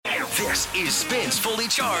This is Spins Fully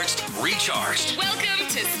Charged, Recharged. Welcome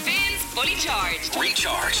to Spins Fully Charged.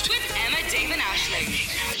 Recharged. With Emma, Dave and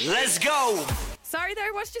Aisling. Let's go. Sorry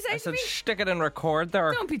there, what did you say I to said me? stick it and record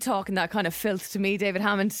there. Don't be talking that kind of filth to me, David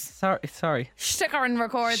Hammond. Sorry. Stick her and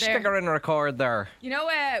record there. Stick it and record there. You know,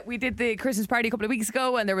 we did the Christmas party a couple of weeks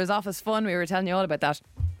ago and there was office fun. We were telling you all about that.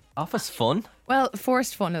 Office fun? Well,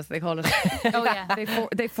 forced fun, as they call it. Oh, yeah.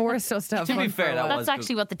 They forced us to have To fun. be fair, for a that while. was That's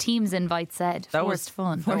actually what the team's invite said. That Forced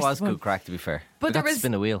fun. That was fun. good crack, to be fair. But We there got to was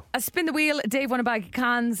spin the wheel. a spin the wheel. Dave won a bag of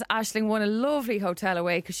cans. Aisling won a lovely hotel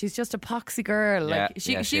away because she's just a poxy girl. Yeah, Like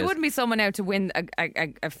she she is. wouldn't be someone out to win a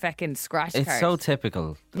fecking scratch It's card. so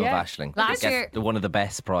typical of Yeah. Aisling. Last to get year- one of the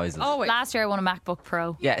best prizes. Always. Last year I won a MacBook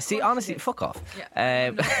Pro. Yeah, see, honestly, fuck off.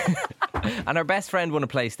 And our best friend won a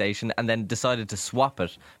PlayStation and then decided to swap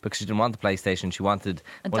it because she didn't want the PlayStation. She wanted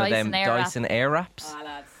A one of them Dyson Airwrap. Dyson Airwraps.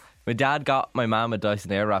 My dad got my mum a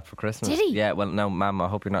Dyson Airwrap for Christmas. Did he? Yeah, well, no, Mum, I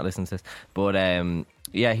hope you're not listening to this. But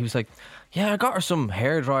yeah, he was like, yeah, I got her some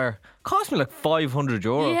hairdryer. Cost me like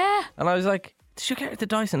 €500. Yeah. And I was like, did you get her the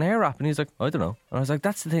Dyson Airwrap? And he was like, I don't know. And I was like,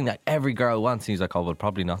 that's the thing that every girl wants. And he was like, oh, well,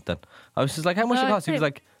 probably not then. I was just like, how much it cost? He was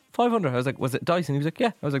like, 500. I was like, was it Dyson? He was like,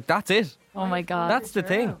 yeah. I was like, that's it. Oh my God. That's the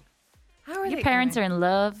thing. How are Your they parents are in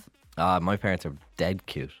love. My parents are dead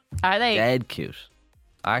cute. Are they? Dead cute.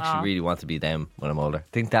 I actually really want to be them when I'm older. I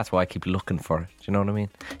think that's why I keep looking for it. Do you know what I mean?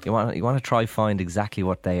 You want to try find exactly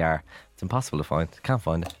what they are. It's impossible to find. Can't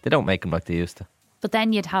find it. They don't make them like they used to. But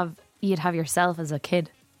then you'd have yourself as a kid.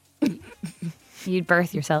 You'd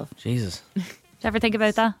birth yourself. Jesus. Did you ever think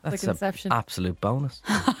about that? That's conception. an absolute bonus.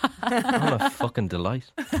 I'm a fucking delight.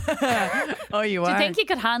 Oh, you Do are. you think you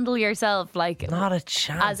could handle yourself like Not a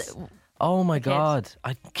chance. as Oh my kid? God.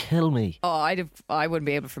 I'd kill me. Oh, I wouldn't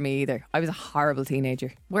be able for me either. I was a horrible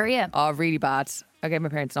teenager. were you? Oh, really bad. I gave my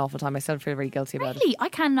parents an awful time. I still feel very guilty about it. Really? I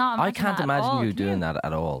cannot imagine I can't that at imagine all. you doing that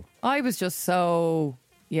at all. I was just so,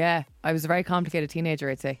 yeah. I was a very complicated teenager,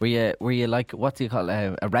 I'd say. Were you like, what do you call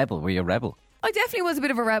it, a rebel? Were you a rebel? I definitely was a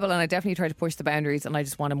bit of a rebel, and I definitely tried to push the boundaries, and I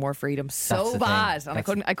just wanted more freedom That's so the thing. bad, and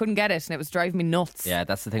That's- I couldn't get it, and it was driving me nuts. Yeah,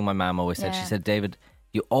 that's the thing my mum always said. She Yeah. said, David,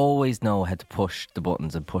 you always know how to push the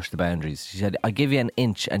buttons and push the boundaries. She said, I give you an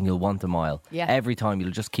inch and you'll want a mile. Yeah. Every time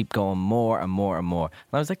you'll just keep going more and more and more.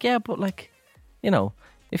 And I was like, yeah, but like, you know,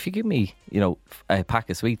 if you give me, a pack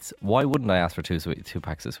of sweets, why wouldn't I ask for two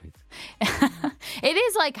packs of sweets? It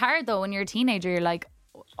is like hard though when you're a teenager. You're like,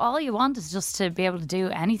 all you want is just to be able to do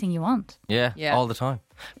anything you want. Yeah, Yeah. all the time.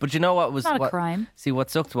 But you know what was... Not a what- crime. See, what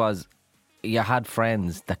sucked was you had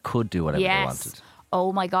friends that could do whatever they Yes. wanted.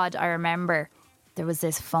 Oh my God, I remember there was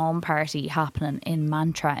this foam party happening in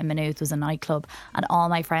Mantra in Maynooth. It was a nightclub, and all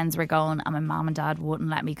my friends were going, and my mum and dad wouldn't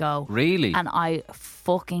let me go. Really? And I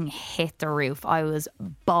fucking hit the roof. I was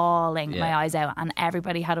bawling my eyes out, and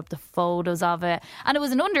everybody had up the photos of it. And it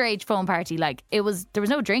was an underage foam party. Like there was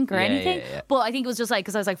no drink or Yeah, anything. yeah, yeah. But I think it was just like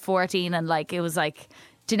because I was like 14, and like it was like,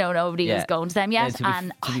 nobody Yeah. was going to them yet, to be-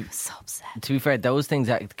 and to be- I was so upset. To be fair, those things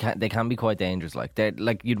they can be quite dangerous. Like they're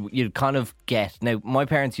like you'd kind of get. Now, my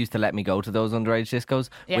parents used to let me go to those underage discos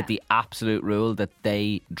Yeah. with the absolute rule that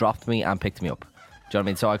they dropped me and picked me up. Do you know what I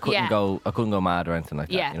mean? So I couldn't Yeah. go. I couldn't go mad or anything like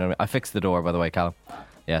that. Yeah. You know what I mean? I fixed the door, by the way, Callum.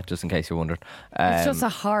 Yeah, just in case you're wondering. It's just a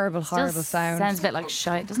horrible, horrible Just sound. Sounds a bit like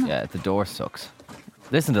shite, doesn't it? Yeah, the door sucks.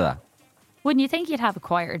 Listen to that Wouldn't you think you'd have a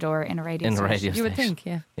quieter door in a radio in the station? radio You would station.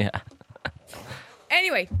 think, yeah. Yeah.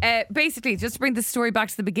 Anyway, basically, just to bring the story back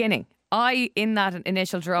to the beginning, in that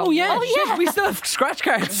initial draw. shit, we still have scratch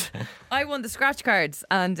cards. I won the scratch cards,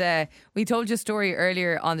 and we told you a story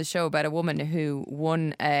earlier on the show about a woman who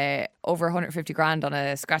won over 150 grand on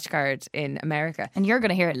a scratch card in America. And you're going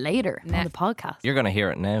to hear it later on the podcast. You're going to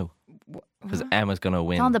hear it now because Emma's going to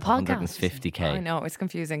win on the podcast. 150k. I know, it's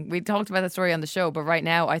confusing. We talked about that story on the show, but right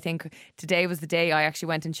now I think today was the day I actually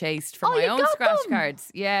went and chased for Oh, my you own got scratch them?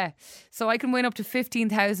 cards. Yeah. So I can win up to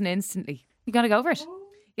 15,000 instantly. You got to go for it.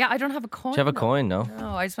 Yeah, I don't have a coin. Do you have a though. coin? No.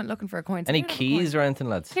 No, I just went looking for a coin. So Any I don't have a keys coin. or anything,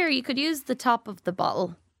 lads? Here, you could use the top of the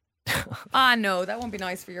bottle. Ah, no, that won't be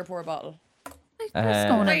nice for your poor bottle. It's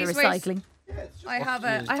going in the Wait, wait. recycling. I have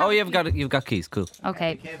a. I have Oh, a you've got keys. Cool.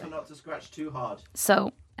 Okay, Careful not to scratch too hard.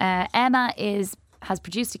 so Emma has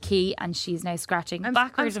produced a key and she's now scratching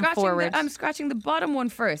backwards and forward. I'm scratching the bottom one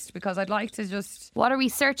first because I'd like to just What are we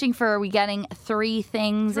searching for? Are we getting three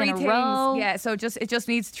things in a row? Yeah, so it just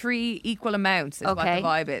needs 3 equal amounts is what Okay. the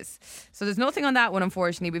vibe is. So there's nothing on that one,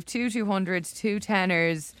 unfortunately. We have 2 200s, 2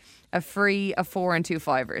 tenors, a free, a 4 and 2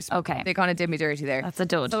 fivers. Okay. They kind of did me dirty there. That's a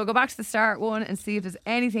dud. So we'll go back to the start one and see if there's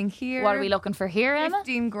anything here. What are we looking for here, Emma?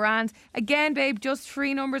 15 grand. Again, babe, just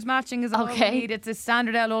 3 numbers matching is all we Okay. need. It's a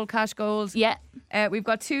standard Old Cash Gold. Yeah. We've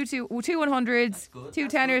got two 100s, 2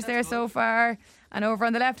 tenors there so far. And over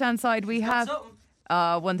on the left-hand side, we have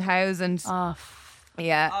 1,000. Oh,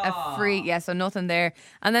 Yeah, a free. Yeah, so nothing there.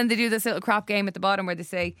 And then they do this little crap game at the bottom where they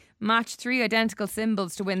say, match 3 identical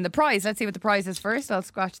symbols to win the prize. Let's see what the prize is first. I'll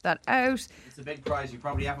scratch that out. It's a big prize. You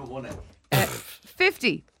probably haven't won it.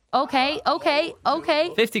 50. okay.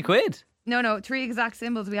 50 quid. No, 3 exact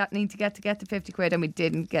symbols we need to get to 50 quid, and we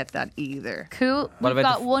didn't get that either. Cool. What We've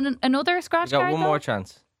about got another scratch You got card. one though? more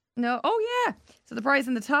chance. No, oh yeah. So the prize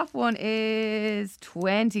in the top one is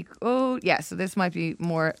 20. Oh yeah, so this might be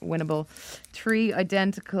more winnable. 3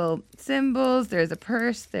 identical symbols. There's a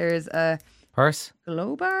purse. There's a Purse?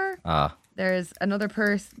 glow bar. Ah, There's another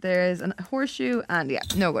purse. There's a horseshoe, and yeah,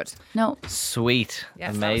 no good. No. sweet. Yes, that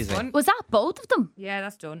was Amazing. fun. Was that both of them? Yeah,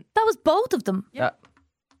 that's done. That was both of them. Yeah.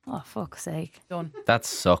 Oh, fuck's sake. Done. That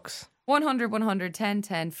sucks. 100, 100, 10,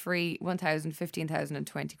 10, free, 1,000, 15,000 and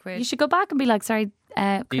 20 quid. You should go back and be like, sorry,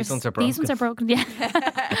 Chris, ones are These ones are broken. Yeah.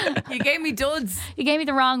 You gave me duds. You gave me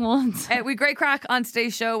the wrong ones. We great crack on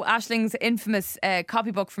today's show. Ashling's infamous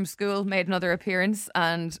copybook from school made another appearance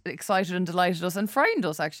and excited and delighted us and frightened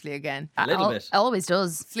us actually again. A little bit. Always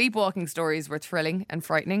does. Sleepwalking stories were thrilling and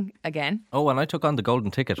frightening again. Oh, and I took on the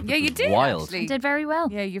golden ticket. Which Yeah, you was did. Wild. Actually. Did very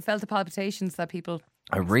well. Yeah, you felt the palpitations that people.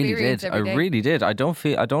 I really experience did. every day. I really did. I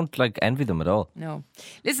don't like envy them at all. No.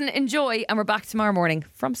 Listen, enjoy, and we're back tomorrow morning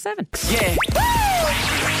from 7. Yeah.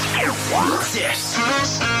 This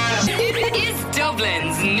It is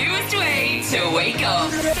Dublin's newest way to wake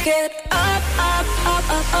up.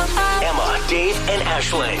 Emma, Dave, and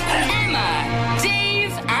Ashling. Emma,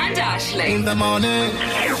 Dave, and Ashling. In the morning.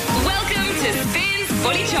 Welcome to Spins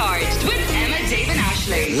Fully Charged with Emma, Dave, and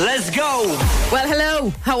Ashling. Let's go. Well,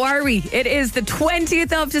 hello. How are we? It is the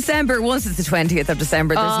 20th of December. Once it's the 20th of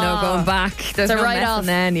December, there's no going back. There's It's a no write-off. messing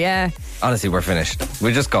then, yeah. Honestly, we're finished.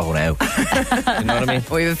 We're just going out. You know what I mean?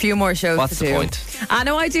 We have a few more shows What's to the do. point? I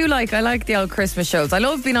know I like the old Christmas shows. I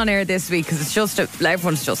love being on air this week because it's just,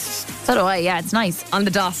 everyone's just So do I. Yeah, it's nice. on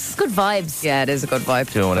the DOS. Good vibes. Yeah, it is a good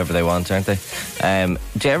vibe. Doing whatever they want, aren't they? Are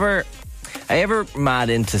you ever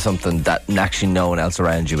mad into something that actually no one else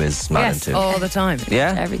around you is mad Yes, into? all the time.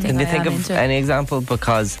 Yeah? Everything Can you I think am of into. any example?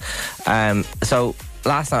 Because, so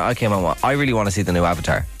last night I came on, I really want to see the new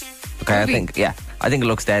Avatar. Okay, Movie? I think it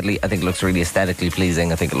looks deadly. I think it looks really aesthetically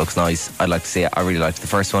pleasing. I think it looks nice. I'd like to see it. I really liked the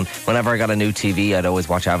first one. Whenever I got a new TV, I'd always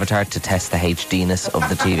watch Avatar to test the HDness of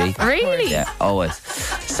the TV. Really? Yeah, always.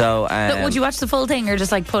 So, But would you watch the full thing or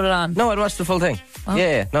just like put it on? No, I'd watch the full thing.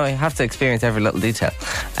 Yeah. No, I have to experience every little detail.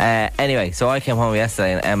 Anyway, so I came home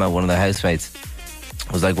yesterday and Emma, one of the housemates,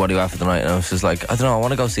 was like, what do you have for the night? And I was just like, I don't know, I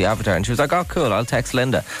want to go see Avatar. And she was like, oh, cool, I'll text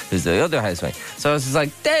Linda, who's the other housemate. So I was just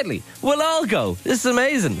like, deadly, we'll all go. This is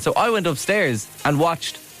amazing. So I went upstairs and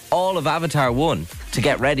watched all of Avatar 1 to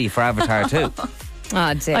get ready for Avatar 2.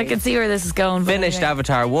 Ah, Dave. I can see where this is going. but Finished anyway.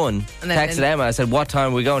 Avatar 1, And then- texted Emma, I said, what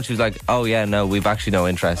time are we going? She was like, oh yeah, no, we've actually no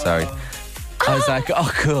interest, sorry. I was like,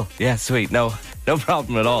 oh cool, yeah, sweet, no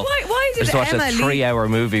problem at all. Why did Just watched Emma a 3-hour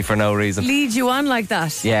movie for no reason. lead you on like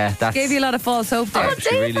that? Yeah, that's... Gave you a lot of false hope there. Oh, she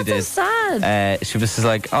Dave, really that's did. so sad. She was just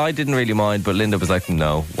like, oh, I didn't really mind, but Linda was like,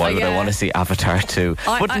 no, why would I yeah. want to see Avatar 2?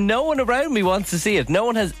 But I- no one around me wants to see it. No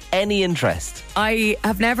one has any interest. I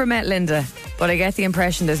have never met Linda, but I get the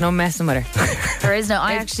impression there's no messing with her. There is no.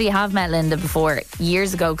 I actually have met Linda before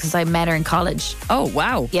years ago because I met her in college. Oh,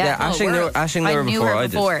 wow. Yeah. Ashling knew I her knew before her I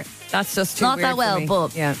did. before. That's just too Not weird that well, for me.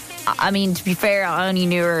 but yeah. I mean, to be fair, I only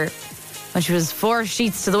knew her when she was 4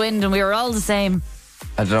 sheets to the wind and we were all the same.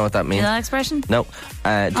 I don't know what that You means. know that expression? No. Do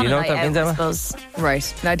you know what that means, I Emma? suppose.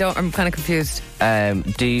 Right. I'm kind of confused.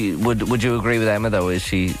 Would you agree with Emma, though? Is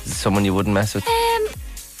she someone you wouldn't mess with? Do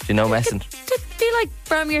you know messing? I feel like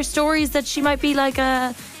from your stories that she might be like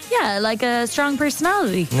a strong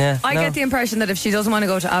personality. Yeah. I no. get the impression that if she doesn't want to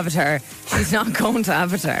go to Avatar, she's not going to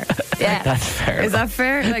Avatar. Yeah. That's fair. Is that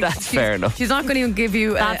fair? Like, That's she's- fair enough. She's not going to even give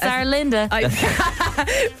you. That's our Linda.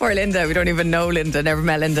 Poor Linda. We don't even know Linda. Never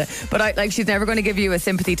met Linda. But she's never going to give you a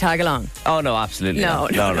sympathy tag along. Oh, no, absolutely No,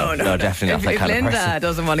 not. No, definitely not If, that if kind Linda of person.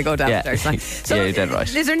 doesn't want to go to Yeah. Avatar, it's fine. So, Yeah, you're dead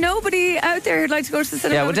right. Is there nobody out there who'd like to go to the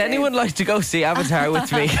cinema? Yeah, would today? anyone like to go see Avatar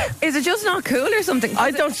with me? Is it just not cool or something?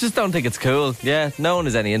 I just don't think it's cool. Yeah, no one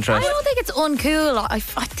has any I interest. don't think it's uncool. I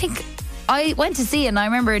think I went to see it and I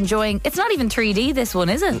remember enjoying. It's not even 3D. This one,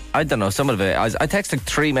 is it? I don't know, some of it. I texted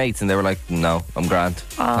 3 mates and they were like, no, I'm grand.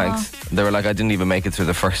 Thanks. They were like, I didn't even make it through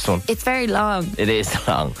the first one. It's very long. It is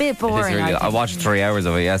long. Bit boring, It is really I long. I think. watched 3 hours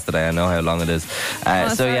of it yesterday. I know how long it is. So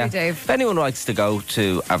sorry, yeah, Dave. if anyone likes to go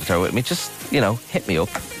to Avatar with me, just, hit me up.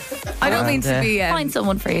 I don't mean to be. Find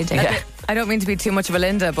someone for you, Dave. Yeah. I don't mean to be too much of a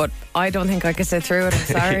Linda, but I don't think I could sit through it. I'm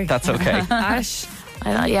sorry. That's okay. Ash,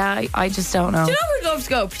 I just don't know. Do you know who'd love to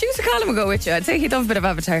go? Producer Colin would go with you. I'd say he'd love a bit of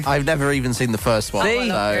Avatar. I've never even seen the first one. See,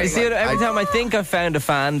 so, you see, every time I think I've found a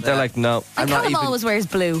fan, they're like, no. I'm not Callum even. always wears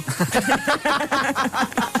blue.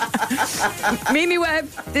 Mimi Webb,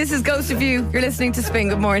 this is Ghost of You. You're listening to Spin.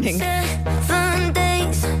 Good morning.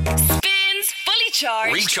 Spins Fully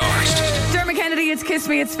Charged. Recharged. Dermot Kennedy, it's Kiss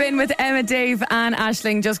Me, it's Spin with Emma, Dave and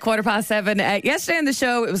Aisling, just 7:15. Yesterday on the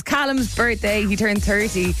show, it was Callum's birthday. He turned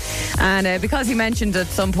 30. And because he mentioned at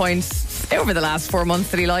some point over the last 4 months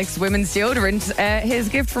that he likes women's deodorant, his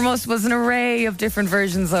gift from us was an array of different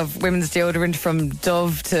versions of women's deodorant, from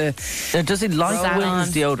Dove to... Now, does he like Roll-On.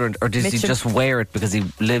 women's deodorant, or does he Mitchum. just wear it because he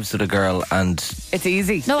lives with a girl and... It's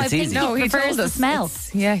easy. No, I It's think easy. No, he he prefers told the us. smell.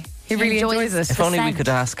 Yeah, he really enjoys it. If only we scent. could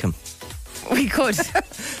ask him. We could.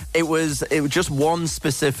 It was just one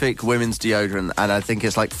specific women's deodorant, and I think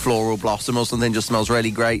it's like Floral Blossom or something. Just smells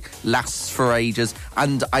really great, lasts for ages,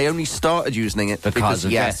 and I only started using it because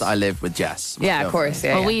of yes, Jess. I live with Jess. Yeah, of course.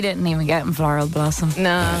 Yeah, Well, yeah. we didn't even get him Floral Blossom.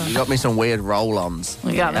 No. You got me some weird roll-ons.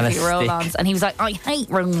 We got And him a the roll-ons, and he was like, I hate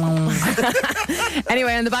roll-ons.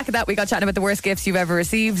 Anyway, on the back of that, we got chatting about the worst gifts you've ever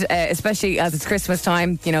received, especially as it's Christmas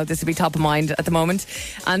time. You know, this would be top of mind at the moment.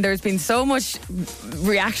 And there's been so much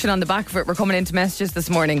reaction on the back of it. We're coming into messages this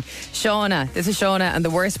morning. Shauna, this is Shauna, and the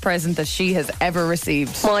worst present that she has ever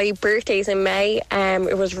received. My birthday's in May.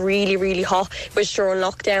 It was really, really hot. It was during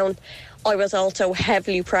lockdown. I was also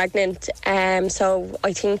heavily pregnant. So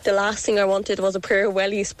I think the last thing I wanted was a pair of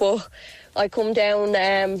wellies, but I come down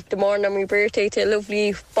the morning of my birthday to a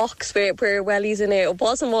lovely box with a pair of wellies in it. It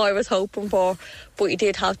wasn't what I was hoping for, but he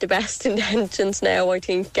did have the best intentions now, I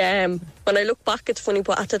think. When I look back, it's funny,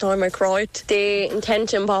 but at the time I cried. The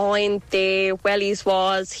intention behind the wellies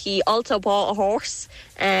was he also bought a horse,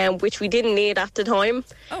 which we didn't need at the time.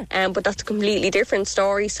 But that's a completely different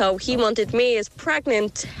story. So he wanted me as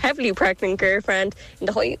pregnant, heavily pregnant girlfriend in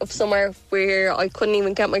the height of summer where I couldn't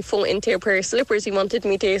even get my foot into a pair of slippers. He wanted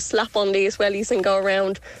me to slap on these wellies and go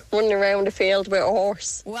around, running around the field with a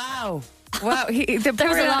horse. Wow. Wow. There There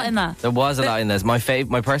was a lot in that. There was a lot in this. My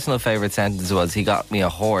personal favourite sentence was, he got me a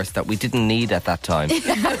horse that we didn't need at that time.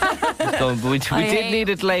 So we did need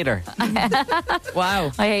it later.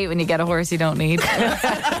 Wow. I hate when you get a horse you don't need.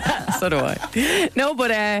 So do I. No,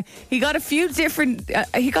 but he got a few different...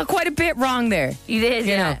 he got quite a bit wrong there. You did,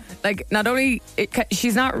 You yeah. know, like, not only...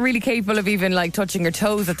 she's not really capable of even, like, touching her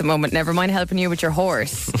toes at the moment, never mind helping you with your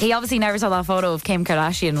horse. He obviously never saw that photo of Kim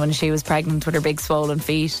Kardashian when she was pregnant with her big swollen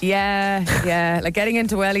feet. Yeah. Like, getting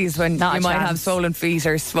into wellies when Not a you might have chance. swollen feet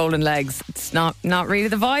or swollen legs, it's not really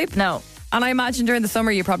the vibe. No. And I imagine during the summer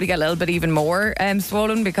you probably get a little bit even more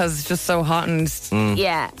swollen because it's just so hot and...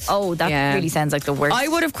 Yeah. Oh, that Yeah. really sounds like the worst. I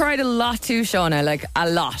would have cried a lot too, Shauna, like a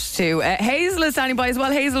lot too. Hazel is standing by as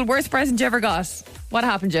well. Hazel, worst present you ever got? What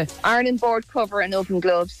happened to you? Ironing board cover and oven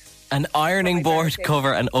gloves. An ironing board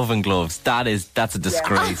cover and oven gloves. That's a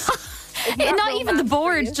disgrace. Not even the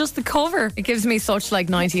board, just the cover. It gives me such like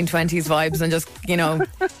 1920s vibes and just, you know,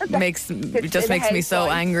 makes me so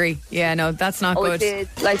angry. Yeah, no, that's not Oh, good.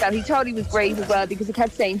 it did. Like that. He thought he was great as well because he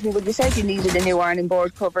kept saying to me, well, you said you needed a new ironing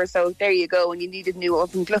board cover, so there you go, and you needed new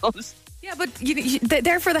oven gloves. Yeah, but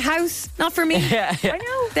they're for the house, not for me. Yeah. I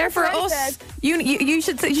know. They're for that's what I us. said. You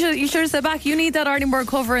should have said back. You need that ironing board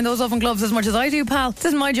cover and those oven gloves as much as I do, pal. This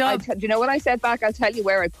is my job. Do you know what I said back? I'll tell you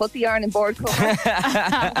where I put the ironing board cover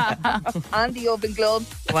and the oven gloves.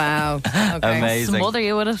 Wow. Okay. Amazing. Smother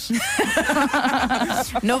you with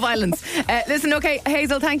it. No violence. Listen, okay,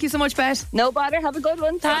 Hazel, thank you so much, Bet. No bother. Have a good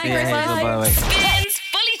one. Thanks. Yeah, Hazel, by the way. Spins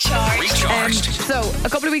Fully Charged. Recharged. So, a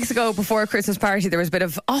couple of weeks ago, before a Christmas party, there was a bit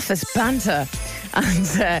of office banter. And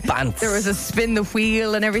Bants. there was a spin the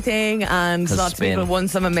wheel and everything, and A lots spin. of people won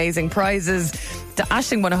some amazing prizes.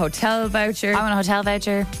 Aisling won a hotel voucher. I won a hotel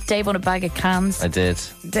voucher. Dave won a bag of cans. I did.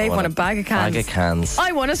 Dave won a bag of cans. Bag of cans.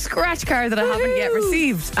 I won a scratch card that I haven't yet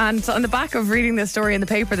received. And on the back of reading this story in the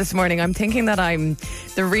paper this morning, I'm thinking that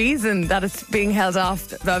the reason that it's being held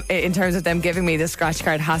off in terms of them giving me this scratch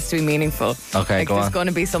card has to be meaningful. Okay, like, go there's on. going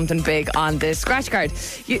to be something big on this scratch card.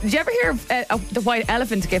 Did you ever hear of the White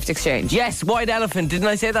Elephant gift exchange? Yes, white elephant. Didn't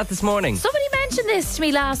I say that this morning? Somebody mentioned this to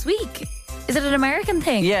me last week. Is it an American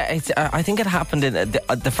thing? Yeah, it's. I think it happened in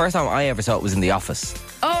the first time I ever saw it was in The Office.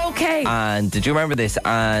 Okay. And did you remember this?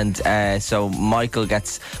 And so Michael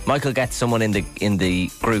gets someone in the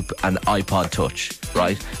group an iPod Touch,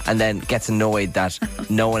 right? And then gets annoyed that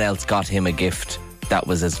no one else got him a gift that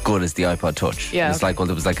was as good as the iPod Touch. Yeah, It's okay. like, well,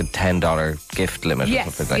 there was like a $10 gift limit Yes,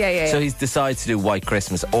 or something like that. yeah. So he decides to do White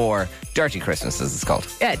Christmas or Dirty Christmas, as it's called.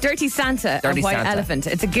 Yeah, Dirty Santa Dirty and White Santa. Elephant.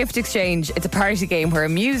 It's a gift exchange. It's a party game where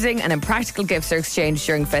amusing and impractical gifts are exchanged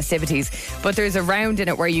during festivities. But there's a round in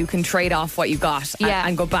it where you can trade off what you got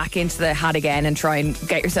and go back into the hat again and try and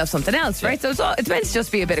get yourself something else, right? So it's meant to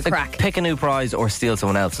just be a bit of crack. Pick a new prize or steal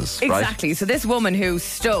someone else's, right? Exactly. So this woman who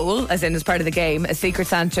stole, as in as part of the game, a Secret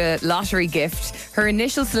Santa lottery gift, her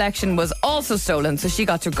initial selection was also stolen, so she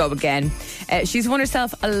got to go again. She's won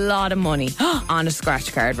herself a lot of money on a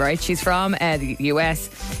scratch card, right? She's from the US.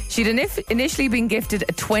 She'd initially been gifted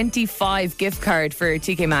a 25 gift card for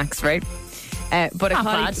TK Maxx, right? But a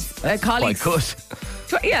colleague, Quite good.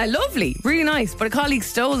 yeah, lovely, really nice. But a colleague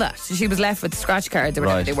stole that, so she was left with scratch cards or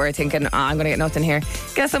whatever Right. they were, thinking, I'm going to get nothing here.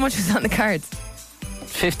 Guess how much was on the cards?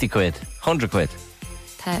 50 quid, 100 quid.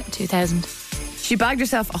 2,000. She bagged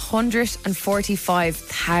herself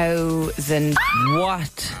 145,000.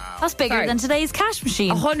 What? That's bigger Sorry. than today's cash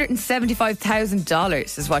machine.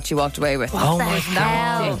 $175,000 is what she walked away with. Oh the my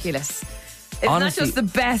hell? God. Ridiculous. Isn't Honestly, that just the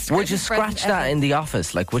best? Would you Christmas present scratch that ever? in the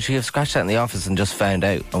office? Like, would she have scratched that in the office and just found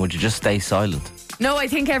out? And would you just stay silent? No, I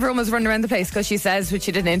think everyone was running around the place because she says, which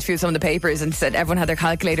she did an interview with some of the papers and said everyone had their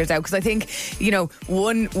calculators out because I think,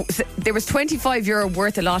 there was €25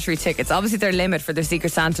 worth of lottery tickets. Obviously their limit for their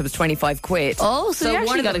Secret Santa was 25 quid. Oh, so you actually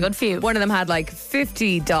one of got a them- good few. One of them had like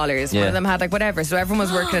 $50. Yeah. One of them had like whatever. So everyone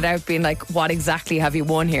was working it out being like, what exactly have you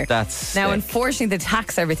won here? That's now, sick. unfortunately, they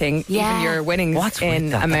tax everything, Yeah. even your winnings What's with in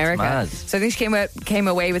that? That's America. mad. So I think she came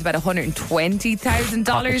away with about $120,000.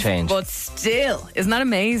 Pocket change. But still, isn't that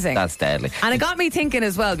amazing? That's deadly. And it got me thinking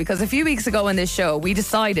as well, because a few weeks ago on this show, we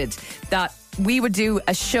decided that we would do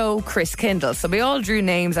a show Chris Kindle. So we all drew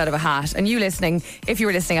names out of a hat. And you listening, if you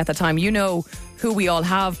were listening at the time, you know who we all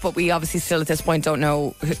have, but we obviously still at this point don't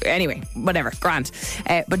know who. Anyway, whatever, grand.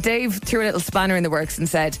 But Dave threw a little spanner in the works and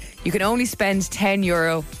said you can only spend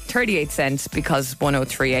 €10.38 because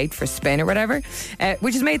 1038 for spin or whatever,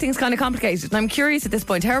 which has made things kind of complicated. And I'm curious at this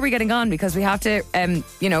point, how are we getting on? Because we have to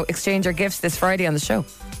exchange our gifts this Friday on the show.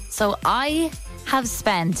 So I have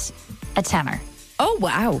spent a tenner Oh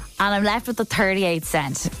wow. and I'm left with the 38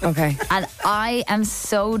 cent. Okay. And I am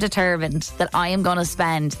so determined that I am going to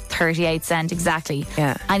spend 38 cent exactly.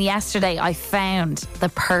 Yeah. And yesterday I found the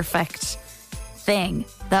perfect thing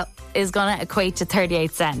that is going to equate to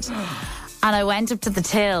 38 cent. And I went up to the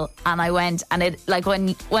till and I went and it like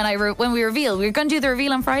when we reveal, we were going to do the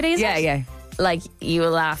reveal on Fridays. Yeah. Like you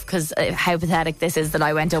will laugh because how pathetic this is that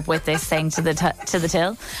I went up with this thing to the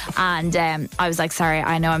till, and I was like, sorry,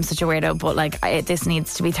 I know I'm such a weirdo, but like this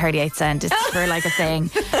needs to be 38 cent. It's for like a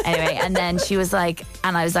thing anyway. And then she was like,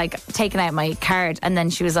 and I was like taking out my card, and then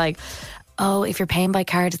she was like, oh, if you're paying by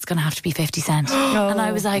card, it's gonna have to be 50 cent. And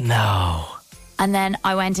I was like, No. and then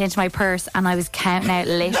I went into my purse and I was counting out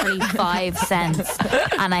literally 5 cents,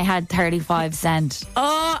 and I had 35 cent.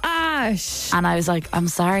 Oh, Ash. And I was like, I'm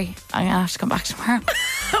sorry, I'm gonna have to come back tomorrow.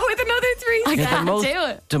 With another 3 I cents. can't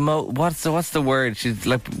do it. What's the word? She's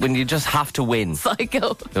like when you just have to win.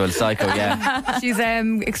 Psycho. Well, psycho, yeah. She's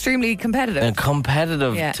extremely competitive. And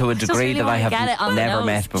competitive Yeah. to a Just degree really that I wanna get it have on the never nose.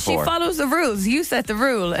 met She before. follows the rules. You set the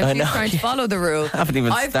rule, and I she's know, trying to yeah. follow the rule. Haven't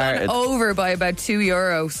even I've started. gone over by about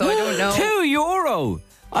 €2, so I don't know. €2?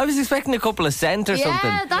 I was expecting a couple of cent or Yeah,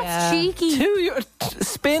 something. that's Yeah. cheeky. €2.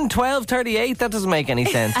 Spin 12.38. That doesn't make any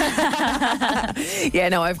sense. Yeah,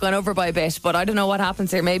 no, I've gone over by a bit, but I don't know what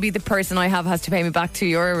happens here. Maybe the person I have has to pay me back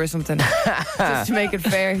 €2 or something, just to make it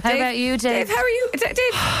fair. How about you, Dave? Dave, how are you? Dave,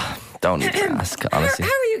 Don't even ask, honestly.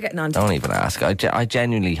 how are you getting on? Don't even ask. I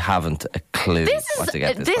genuinely haven't a clue what to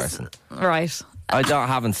get this person. Right.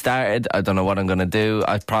 Haven't started. I don't know what I'm going to do.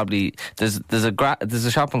 I probably there's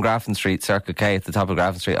a shop on Grafton Street, Circle K at the top of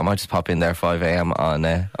Grafton Street. I might just pop in there 5 a.m.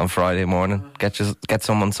 on Friday morning. Get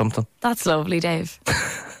someone something. That's lovely, Dave.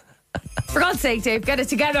 For God's sake, Dave, get it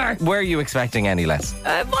together. Were you expecting any less?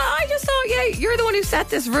 Well, I just thought, yeah, you're the one who set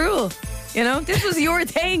this rule. You know, this was your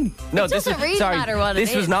thing. No, doesn't really matter what it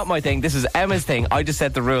this was is. not my thing. This is Emma's thing. I just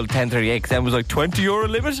set the rule 10.38 because Emma was like €20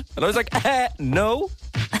 limit, and I was like, no.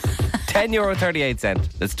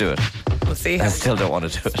 €10.38. Let's do it. We'll see. I still don't want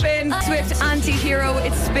to do it. Spin, Swift anti-hero.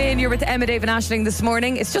 It's Spin. You're with Emma, Dave and Aisling this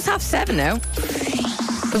morning. It's just 7:30 now.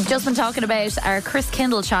 We've just been talking about our Chris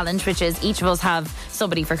Kindle challenge, which is each of us have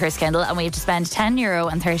somebody for Chris Kindle, and we have to spend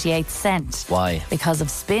 €10.38. Why? Because of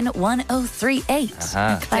Spin 1038.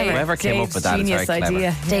 Clever. Whoever came up with that is Genius very clever.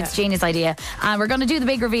 idea. Dave's genius idea. And we're going to do the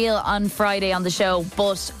big reveal on Friday on the show,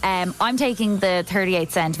 but I'm taking the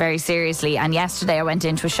 38 cent very seriously. And yesterday I went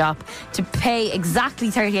into a shop to pay exactly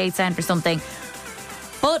 38 cent for something.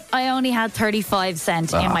 But I only had 35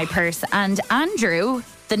 cents in my purse. And Andrew,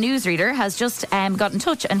 the newsreader, has just got in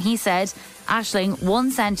touch and he said, Aisling,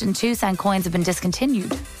 1 cent and 2 cent coins have been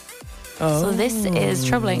discontinued. So this is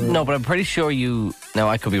troubling. No, but I'm pretty sure now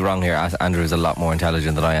I could be wrong here, as Andrew is a lot more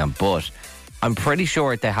intelligent than I am, but I'm pretty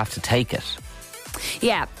sure they have to take it.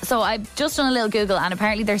 Yeah, so I've just done a little Google and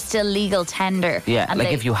apparently there's still legal tender. Yeah, and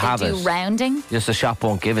like if you have they do it. rounding. Just the shop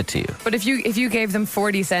won't give it to you. But if you gave them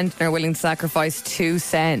 40 cents and are willing to sacrifice 2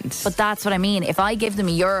 cents. But that's what I mean. If I give them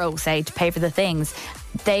 €1, say, to pay for the things,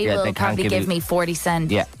 they Yeah, will they can't probably give give you- me 40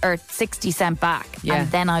 cents or 60 cents back. Yeah.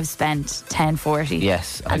 And then I've spent 10.40.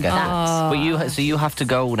 Yes, I And get that. that- But so you have to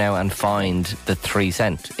go now and find the 3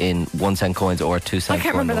 cent in 1 cent coins or 2 cent. I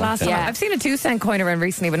can't remember the last time. Yeah. I've seen a 2 cent coin around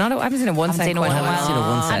recently, but I haven't seen a 1 I haven't cent seen coin. one in a I haven't seen a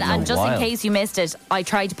 1 cent And in a just while. in case you missed it, I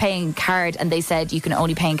tried paying card and they said you can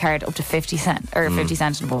only pay in card up to 50 cent or 50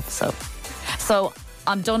 cents and above. So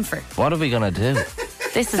I'm done for. What are we going to do?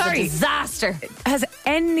 This is Sorry. a disaster. Has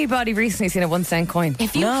anybody recently seen a 1 cent coin?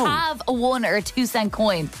 If you No. have a 1 or a 2 cent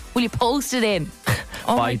coin, will you post it in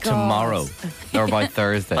Oh By my God. tomorrow or by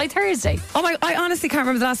Thursday. by Thursday? Oh my! I honestly can't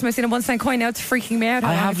remember the last time I seen a 1 cent coin. Now it's freaking me out. I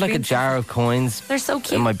how long have it's like a been. jar of coins They're so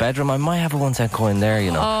cute. in my bedroom. I might have a 1 cent coin there,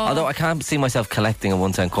 you know. Although I can't see myself collecting a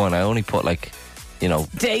 1 cent coin. I only put like,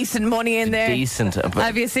 Decent money in there. decent. But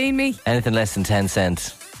Have you seen me? anything less than 10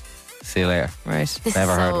 cents. See you later. Right. This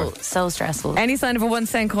Never heard is of so stressful. Any sign of a 1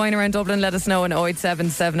 cent coin around Dublin, let us know on 087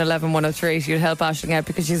 711 103. You'd help Aisling out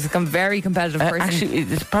because she's a very competitive person. Actually,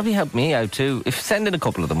 it's probably helped me out too. Send in a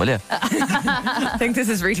couple of them, will you? I think this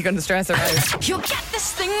is really going to stress her out. You'll get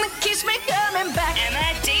this thing that keeps me coming back.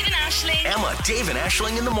 Emma, Dave and Aisling. Emma, Dave, and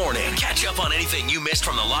Aisling in the morning. Catch up on anything you missed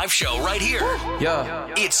from the live show right here. Yeah.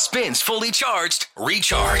 It spins fully charged,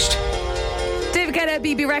 recharged. David Guetta,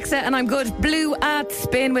 BB Rexa, and I'm good. Blue at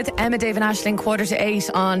Spin with Emma, Dave and Aisling, 7:45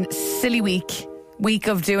 on Silly Week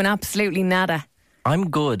of doing absolutely nada. I'm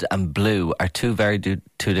good and blue are two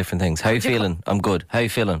different things. How you feeling? I'm good. How you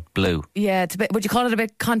feeling? Blue. Yeah, it's a bit. Would you call it a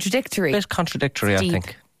bit contradictory? Bit contradictory, I Deep.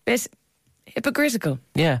 think. Bit hypocritical.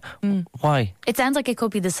 Yeah. Why? It sounds like it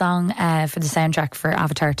could be the song for the soundtrack for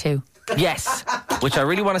Avatar 2. Yes. Which I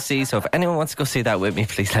really want to see. So if anyone wants to go see that with me,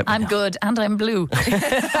 please let me I'm know. good and I'm blue.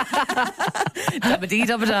 Dabba-dee,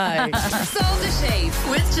 dabba-die. Solve the shave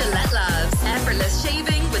with Gillette Labs. Effortless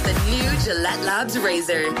shaving with the new Gillette Labs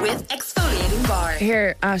razor with exfoliating bar.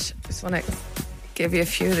 Here, Ash, just want to give you a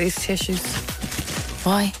few of these tissues.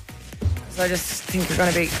 Why? So I just think you're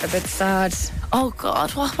going to be a bit sad. Oh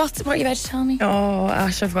God, what are you about to tell me? Oh,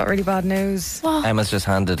 Ash, I've got really bad news. Emma's just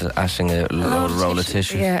handed Aisling a roll of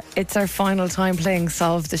tissue. Yeah, it's our final time playing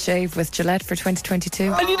Solve the Shave with Gillette for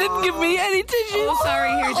 2022. And you didn't give me any tissue. Oh,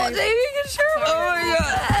 sorry, here, Dave. Oh my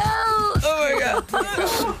god. Oh my god.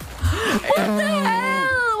 What the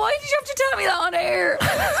hell? Why did you have to tell me that on air?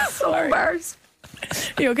 So embarrassed.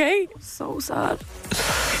 You okay? So sad.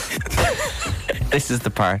 This is the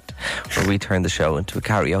part where we turn the show into a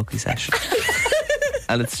karaoke session.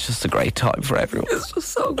 And it's just a great time for everyone. It's just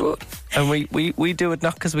so good. And we do it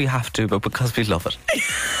not because we have to, but because we love it.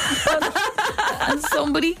 And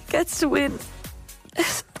somebody gets to win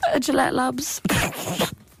a Gillette Labs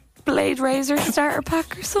blade razor starter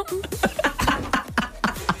pack or something.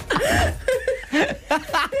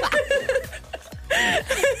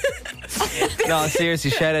 No,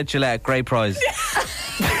 seriously, shout out Gillette, great prize.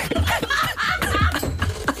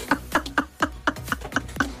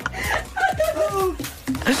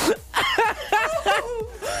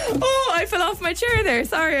 Oh, I fell off my chair there.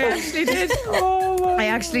 Sorry, I actually did. I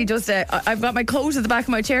actually just, I've got my coat at the back of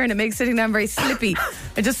my chair and it makes sitting down very slippy.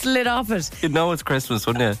 I just slid off it. You'd know it's Christmas,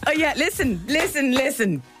 wouldn't you? Oh yeah, listen.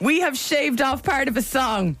 We have shaved off part of a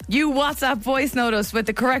song. You WhatsApp voice note us with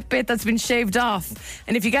the correct bit that's been shaved off.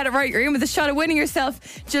 And if you get it right, you're in with a shot of winning yourself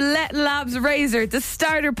Gillette Labs razor, the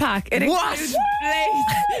starter pack. It includes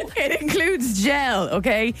blades. It includes gel,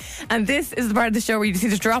 okay? And this is the part of the show where you just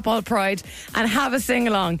need to drop all pride and have a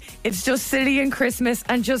sing-along. It's just silly and Christmas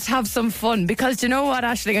and just have some fun. Because do you know what,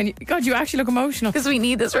 Aisling? And God, you actually look emotional. Because we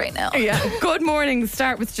need this right now. Yeah. Good morning.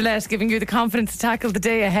 Start with Gillette, giving you the confidence to tackle the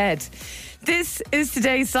day ahead. This is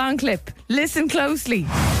today's song clip. Listen closely.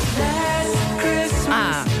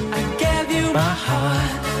 I gave you my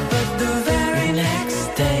heart, but the very next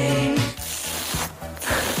day,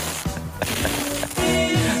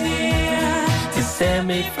 you send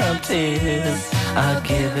me from tears. I'll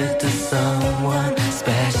give it to someone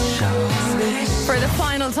special. For the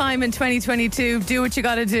final time in 2022, do what you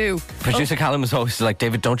gotta do. Producer Callum was always like,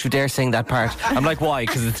 David, don't you dare sing that part. I'm like, why?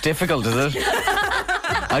 Because it's difficult, is it?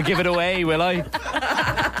 I'll give it away, will I?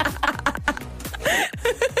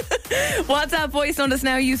 WhatsApp voice note us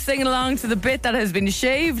now. You singing along to the bit that has been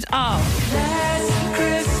shaved off. Last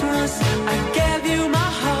Christmas, I gave you my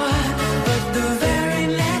heart, but the very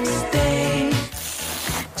next day,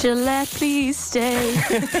 Gillette, please stay.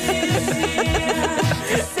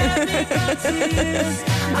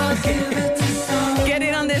 I'll give it to someone. Get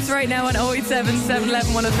in on this right now on 087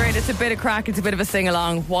 711 1038. It's a bit of crack, it's a bit of a sing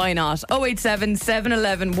along. Why not? 087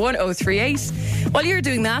 711 1038. While you're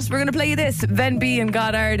doing that, we're going to play you this. Ven B and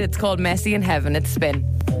Goddard. It's called Messy in Heaven. It's Spin.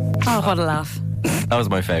 Oh, what a laugh. That was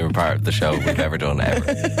my favourite part of the show we've ever done,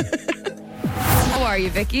 ever. How are you,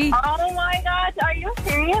 Vicky? Oh my God, are you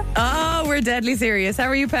serious? Oh, we're deadly serious. How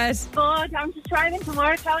are you, pet? Good, I'm just driving to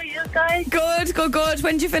work. How are you guys? Good, good, good.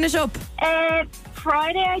 When did you finish up?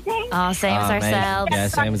 Friday, I think. Oh, same as amazing. ourselves. Yeah,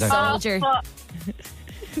 same as ourselves. Soldier. But,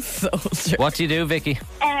 Soldier. What do you do, Vicky?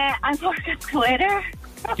 I work at Twitter.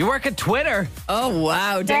 You work at Twitter? Oh,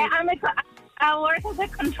 wow. Yeah, I work as a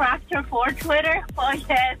contractor for Twitter. But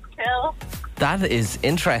yeah, still. That is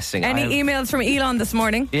interesting. Any emails from Elon this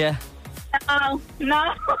morning? Yeah.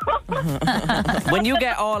 No. When you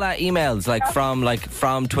get all our emails, from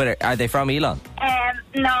Twitter, are they from Elon?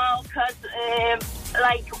 No, because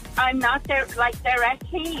I'm not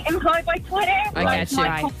directly employed by Twitter. I get you.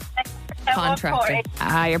 My Contractor.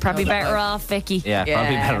 You're probably better off, Vicky. Yeah,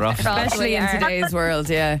 probably better off. Especially in today's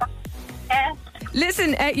world, yeah. Yeah.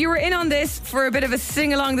 Listen, you were in on this for a bit of a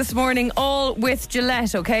sing-along this morning, all with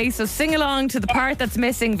Gillette, okay? So sing along to the part that's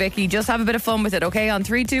missing, Vicky. Just have a bit of fun with it, okay? On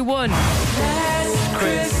 3, 2, 1. Last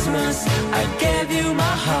Christmas, I gave you my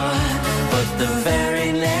heart, but the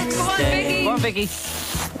very next day. Come on, Vicky.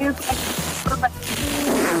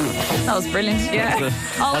 That was brilliant. Yeah.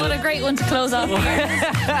 Oh, what a great one to close off. I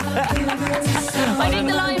think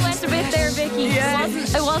the line went a bit there, Vicky. Yeah.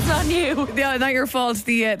 It wasn't on you. Yeah, not your fault.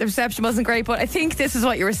 The reception wasn't great, but I think this is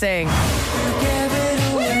what you were saying. Gave it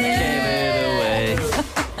away.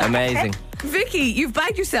 Amazing. Vicky, you've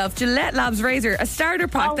bagged yourself Gillette Labs Razor, a starter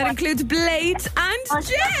pack that includes blades and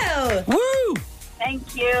gel. Woo!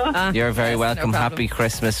 Thank you. You're very Yes, welcome. no problem. Happy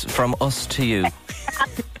Christmas from us to you.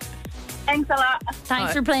 Thanks a lot.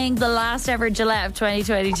 Thanks for playing the last ever Gillette of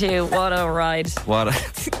 2022. What a ride. Well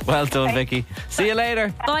done, Vicky. See you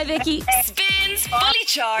later. Bye, Vicky. Spins Fully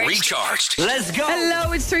Charged. Recharged. Let's go.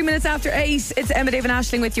 Hello, it's 3 minutes after 8. It's Emma, Dave and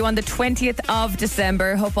Aisling with you on the 20th of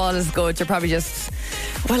December. Hope all is good. You're probably just,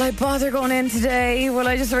 will I bother going in today? Will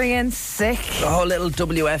I just ring in sick? Oh, little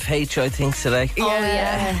WFH, I think, today.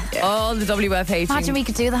 yeah. All the WFH. Imagine we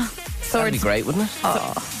could do that. That'd be great, wouldn't it?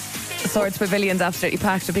 Swords Pavilion's absolutely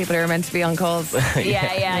packed with people who are meant to be on calls.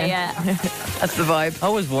 Yeah. That's the vibe. I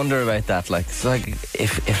always wonder about that. Like, it's like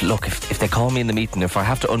if they call me in the meeting, if I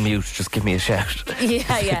have to unmute, just give me a shout.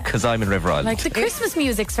 Yeah. Because I'm in River Island. Like the Christmas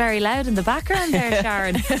music's very loud in the background there,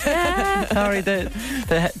 Sharon. Yeah. Sorry,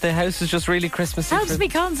 the house is just really Christmassy. Helps me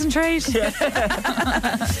concentrate.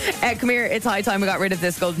 Come here, it's high time we got rid of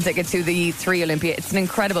this golden ticket to the 3 Olympia. It's an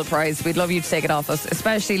incredible prize. We'd love you to take it off us.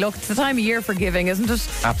 Especially, look, it's the time of year for giving, isn't it?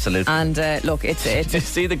 Absolutely. And look, it's Did you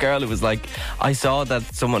see the girl who was like, I saw that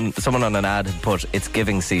someone on an ad had put it's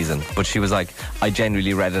giving season, but she was like, I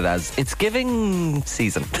genuinely read it as it's giving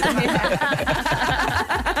season.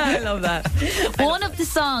 I love that. One of the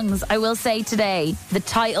songs I will say today, the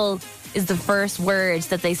title is the first words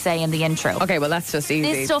that they say in the intro. Okay, well, that's just easy.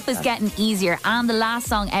 This stuff is getting easier, and the last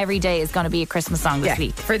song every day is going to be a Christmas song this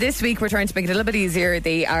week. For this week, we're trying to make it a little bit easier.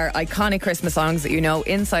 They are iconic Christmas songs that you know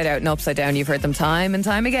inside out and upside down. You've heard them time and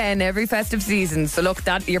time again every festive season. So look,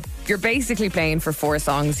 that you're basically playing for 4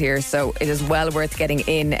 songs here, so it is well worth getting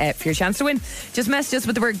in for your chance to win. Just message us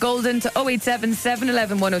with the word golden to 087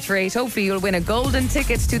 711 1038. Hopefully you'll win a golden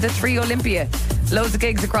ticket to the 3 Olympia. Loads of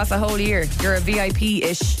gigs across a whole year. You're a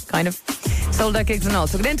VIP-ish, kind of. Sold out gigs and all.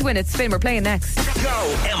 So get in to win it. Spin, we're playing next.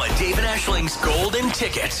 Go. Emma, Dave and Aisling's golden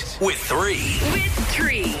ticket with 3. With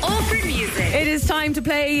 3. All for music. It is time to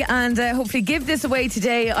play and hopefully give this away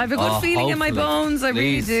today. I have a good feeling in my hopefully. bones. I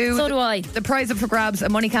Please. really do. So do I. The prize up for grabs, a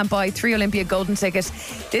Money Can't Buy 3 Olympia golden ticket.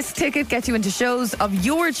 This ticket gets you into shows of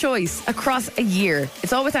your choice across a year.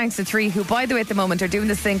 It's all with thanks to 3, who, by the way, at the moment are doing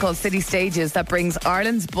this thing called City Stages that brings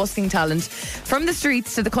Ireland's busking talent from the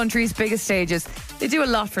streets to the country's biggest stages. They do a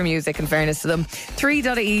lot for music, in fairness to them.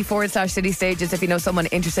 3.ie/City Stages if you know someone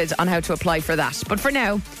interested on how to apply for that. But for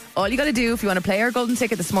now, All you got to do if you want to play our golden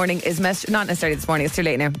ticket this morning is not necessarily this morning, it's too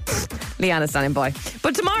late now. Leanna's standing by.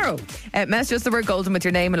 But tomorrow, message us the word golden with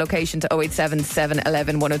your name and location to 087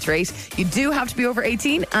 711 1038. You do have to be over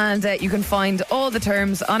 18, and you can find all the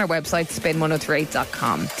terms on our website,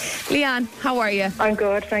 spin1038.com. Leanne, how are you? I'm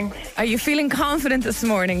good, thanks. Are you feeling confident this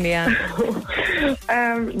morning, Leanne?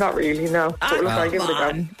 Not really, no. But look, I'll give it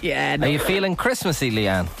a go. Yeah. No. Are you feeling Christmassy,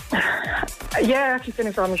 Leanne? Yeah, I actually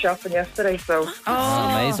finished all my shopping yesterday, so. Oh,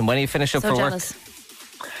 amazing. When do you finish up So for jealous.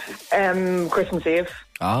 work? Christmas Eve.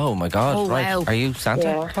 Oh my God! Oh, right, wow. are you Santa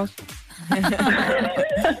Yeah. Claus?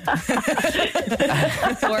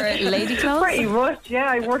 Or Lady Claus? Pretty much, yeah.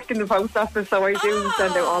 I work in the post office, so I do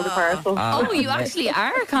send out all the parcels. Oh, you actually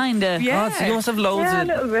are kind of. Yeah. Oh, so you must have loads Yeah, a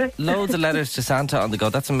little bit. loads of letters to Santa on the go.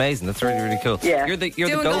 That's amazing. That's really, really cool. Yeah. You're the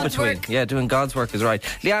Doing God's go-between. work. Yeah, doing God's work is right.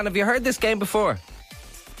 Leanne, have you heard this game before?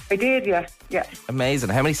 I did, yeah. Yeah. Amazing.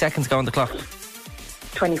 How many seconds go on the clock?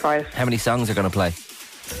 25. How many songs are going to play?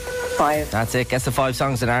 5. That's it. Guess the 5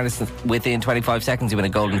 songs and artists within 25 seconds. You win a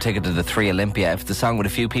golden ticket to the 3 Olympia. If it's a song with a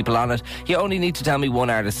few people on it, you only need to tell me one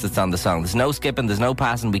artist that's on the song. There's no skipping, there's no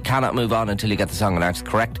passing. We cannot move on until you get the song and artist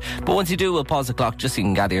correct. But once you do, we'll pause the clock just so you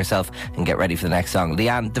can gather yourself and get ready for the next song.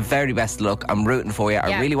 Leanne, the very best of luck. I'm rooting for you.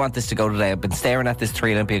 I really want this to go today. I've been staring at this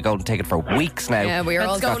 3 Olympia golden ticket for weeks now. Yeah, we are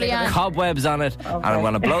all Let's go, got Leanne. Cobwebs on it, and I'm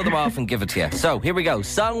going to blow them off and give it to you. So here we go.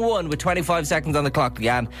 Song 1 with 25 seconds on the clock.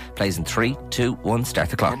 Leanne plays in 3, 2, 1. Start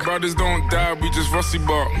the clock. Brothers don't die, we just rusty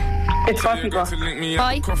bark. It's Rocky Bar.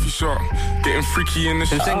 Bye. Coffee shop, getting freaky in the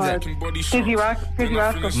Who shop. sings it? Dizzy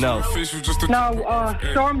Rascal. No. No,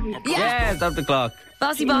 Stormzy. Yeah, stop the clock.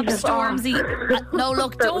 Bossy Bob, Jesus. Stormzy. No,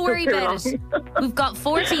 look, don't worry about it. We've got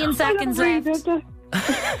 14 seconds left.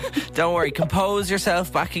 Don't worry, compose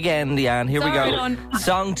yourself back again, Leanne. Here we Sorry, go. hon.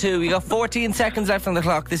 Song 2. You got 14 seconds left on the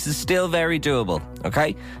clock. This is still very doable,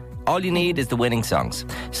 okay? All you need is the winning songs.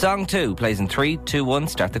 Song 2 plays in 3, 2, 1.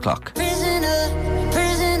 Start the clock.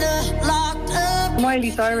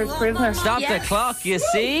 Miley Cyrus, Prisoner. Stop the clock, you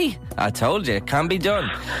see? I told you, it can be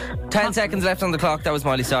done. 10 seconds left on the clock. That was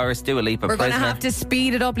Miley Cyrus. Dua Lipa, We're going to Prisoner. have to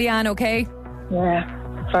speed it up, Leanne, okay? Yeah.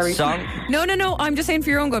 Sorry. Song. No. I'm just saying for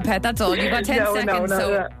your own good, pet. That's all. You've got 10 No, seconds, no,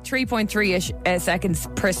 so yeah. 3.3-ish seconds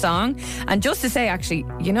per song. And just to say, actually,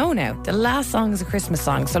 you know now, the last song is a Christmas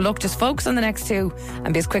song. So look, just focus on the next 2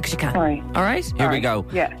 and be as quick as you can. All right. All right? Here we go.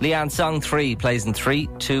 Yeah. Leanne, song 3 plays in 3,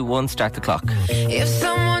 2, 1. Start the clock. If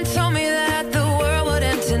someone told me that the world would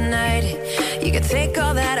end tonight, you could take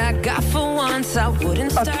all that I got for once, I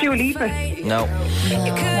wouldn't start. Dua Lipa. No.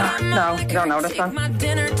 No, don't know that song.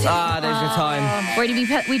 There's your time.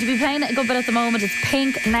 We'd be playing it a good bit at the moment. It's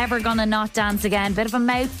Pink, Never Gonna Not Dance Again. Bit of a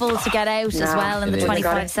mouthful to get out as well in it the is.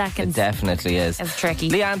 25 It seconds. definitely is. It was tricky.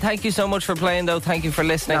 Leanne, thank you so much for playing, though. Thank you for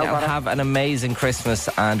listening. No and bother. have an amazing Christmas,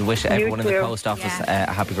 and wish everyone in the too. post office Yeah.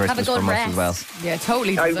 a happy Christmas good from us as well. rest. Yeah,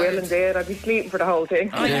 totally. I deserved. will indeed. I'll be sleeping for the whole thing.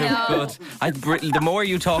 I know. Good. The more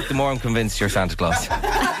you talk, the more I'm convinced you're Santa Claus.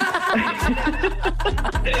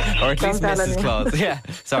 Or at least Don't tell Mrs. anyone. Claus. Yeah.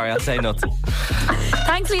 Sorry, I'll say nothing.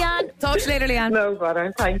 Thanks, Leanne. Talk to you later, Leanne. No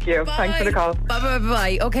bother. Thank you. Thanks for the call.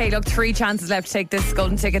 Bye. Okay, look, 3 chances left to take this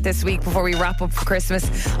golden ticket this week before we wrap up for Christmas.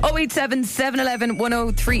 087 711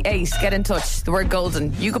 1038. Get in touch. The word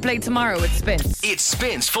golden. You could play tomorrow with Spins. It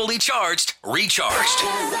spins fully charged, recharged.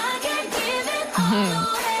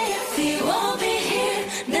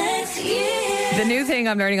 The new thing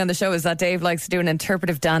I'm learning on the show is that Dave likes to do an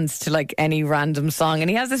interpretive dance to like any random song, and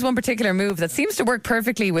he has this one particular move that seems to work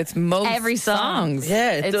perfectly with most Every song. songs.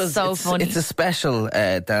 Yeah, it It's does. so funny. It's a special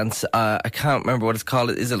dance. I can't remember what it's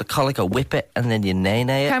called. Is it called like a whip it and then you nay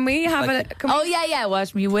it? Can we have Like- a? Can Oh, yeah.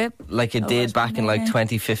 Watch me whip. Like it did back in like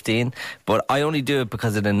 2015. But I only do it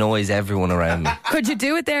because it annoys everyone around me. Could you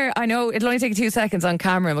do it there? I know it'll only take 2 seconds on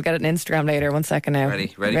camera, and we'll get it on Instagram later. 1 second now.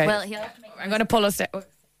 Ready? Well, he'll have to make I'm going to pull us down.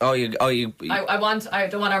 You. I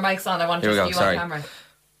don't want our mics on. I want Here we just go, you sorry. on camera.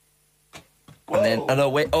 And then, oh no,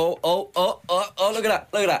 wait. Oh, look at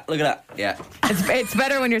that. Yeah. It's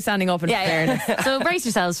better when you're standing up in fairness. So brace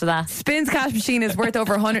yourselves for that. Spins cash machine is worth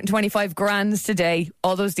over 125 grand today.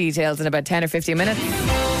 All those details in about 10 or 15 minutes.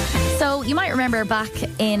 So you might remember back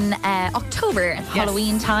in October,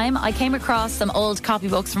 Halloween time, I came across some old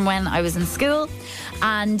copybooks from when I was in school,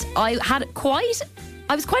 and I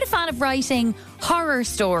was quite a fan of writing horror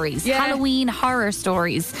stories, Halloween horror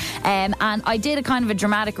stories. And I did a kind of a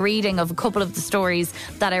dramatic reading of a couple of the stories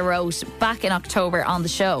that I wrote back in October on the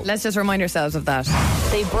show. Let's just remind ourselves of that.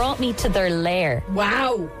 They brought me to their lair.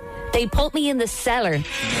 Wow. They put me in the cellar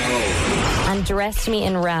and dressed me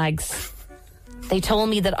in rags. They told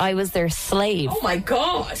me that I was their slave. Oh my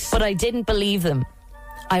God. But I didn't believe them.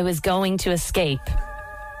 I was going to escape.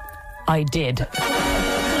 I did.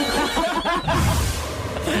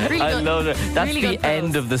 Really I good. love it. That's Really the good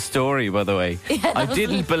end of the story, by the way. Yeah, I that was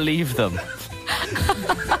didn't believe them.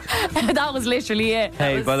 That was literally it.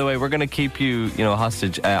 Hey, by the way, we're going to keep you,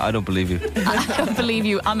 hostage. I don't believe you. I don't believe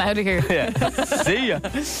you. I'm out of here. Yeah. See ya.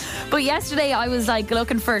 But yesterday I was like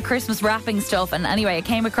looking for Christmas wrapping stuff, and anyway I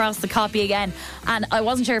came across the copy again, and I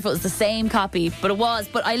wasn't sure if it was the same copy, but it was.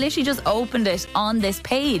 But I literally just opened it on this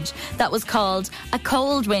page that was called A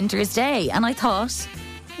Cold Winter's Day, and I thought,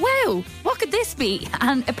 wow, what could this be?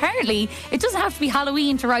 And apparently it doesn't have to be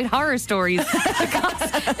Halloween to write horror stories,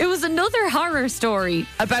 because it was another horror story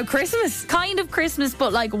about Christmas, kind of Christmas,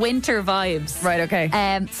 but like winter vibes. Right,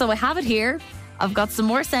 okay. So I have it here. I've got some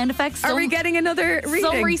more sound effects. Are we getting another reading?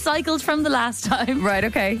 Some recycled from the last time. Right,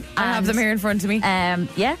 okay. I have them here in front of me.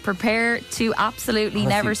 Yeah, prepare to absolutely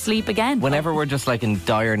never sleep again. Whenever we're just like in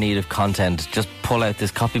dire need of content, just pull out this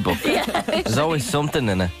copybook. There's always something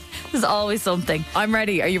in it. There's always something. I'm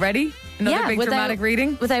ready. Are you ready? Another big dramatic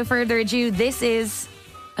reading? Without further ado, this is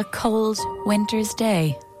A Cold Winter's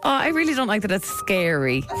Day. Oh, I really don't like that it's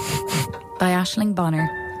scary. By Aisling Bonner.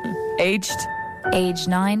 Aged? Age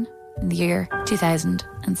 9 in the year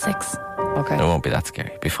 2006. Okay. It won't be that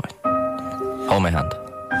scary. Be fine. Hold my hand.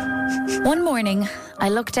 One morning, I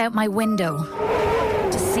looked out my window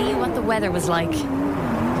to see what the weather was like.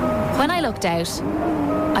 When I looked out,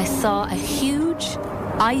 I saw a huge,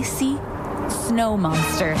 icy snow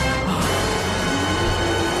monster.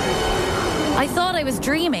 I thought I was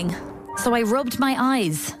dreaming, so I rubbed my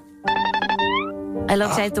eyes. I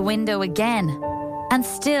looked out the window again, and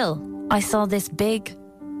still I saw this big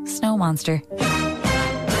snow monster.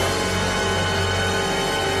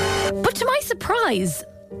 But to my surprise,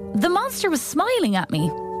 the monster was smiling at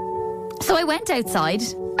me. So I went outside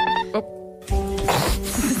to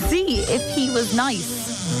see if he was nice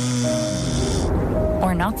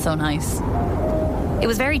or not so nice. It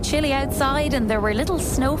was very chilly outside, and there were little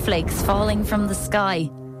snowflakes falling from the sky.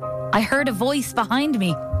 I heard a voice behind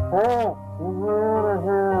me.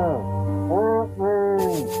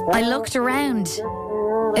 I looked around.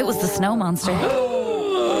 It was the snow monster.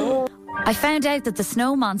 I found out that the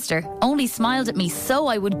snow monster only smiled at me so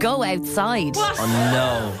I would go outside. Oh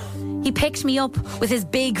no. He picked me up with his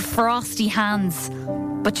big frosty hands.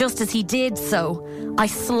 But just as he did so, I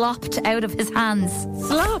slopped out of his hands.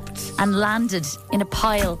 Slopped? And landed in a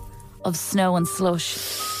pile of snow and slush.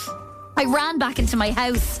 I ran back into my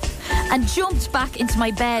house and jumped back into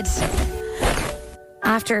my bed.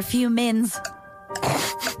 After a few mins,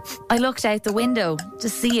 I looked out the window to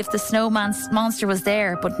see if the snow monster was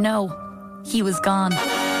there, but no, he was gone.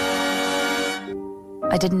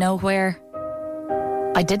 I didn't know where.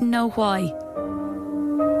 I didn't know why.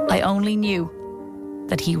 I only knew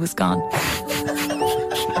that he was gone.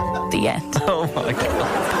 The end. Oh my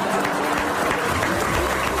God.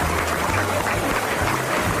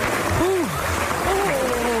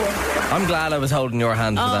 I'm glad I was holding your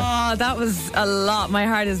hand for that. Oh, that was a lot. My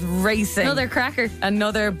heart is racing. Another cracker.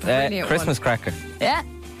 Another brilliant Christmas cracker. Yeah.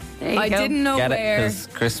 There you I go. didn't know Get it? where. Because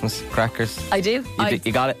Christmas crackers. I do.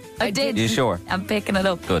 You got it? I did. You sure? I'm picking it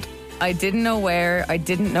up. Good. I didn't know where. I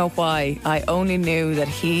didn't know why. I only knew that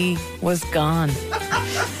he was gone.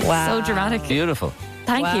 Wow. So dramatic. Beautiful.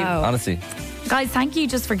 Thank you. Honestly. Guys, thank you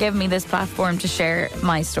just for giving me this platform to share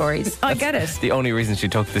my stories. I get it. The only reason she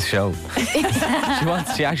took this show.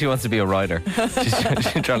 She actually wants to be a writer. She's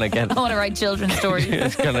trying to get. I want to write children's stories.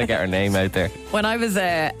 She's trying to get her name out there. When I was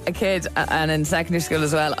a kid and in secondary school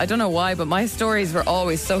as well, I don't know why, but my stories were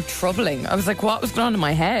always so troubling. I was like, what was going on in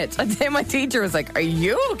my head? I'd say my teacher was like, are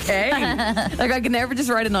you okay? Like, I could never just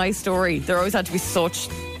write a nice story. There always had to be such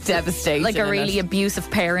devastation. Like a really abusive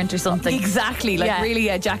parent or something. Exactly, like really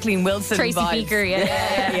Jacqueline Wilson Tracy vibes. Beaker,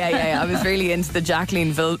 yeah. I was really into the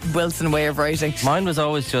Jacqueline Wilson way of writing. Mine was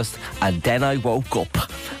always just, and then I woke up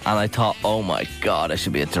and I thought, oh my God, I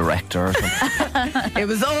should be a director or something. It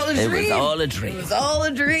was all a dream. It was all a dream. It was all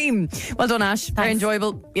a dream. Well done, Ash. Very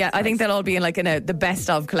enjoyable. Yeah, I think they'll all be in like the best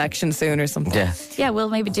of collection soon or something. Yeah. Yeah, we'll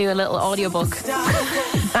maybe do a little audiobook.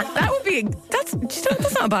 That would be that's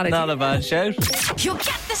not a bad idea. Not a bad shout. You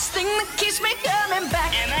get this thing that keeps me coming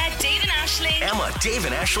back. Emma, Dave and Aisling. Emma, Dave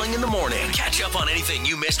and Aisling in the morning. Catch up on anything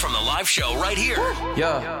you missed from the live show right here.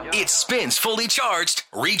 Yeah. It spins fully charged,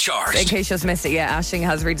 recharged. In case you just missed it, Aisling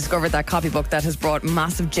has rediscovered that copybook that has brought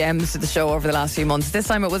massive gems to the show over the last few months. This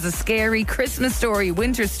time it was a scary Christmas story,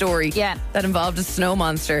 winter story that involved a snow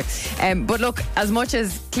monster. But look, as much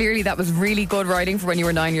as clearly that was really good writing for when you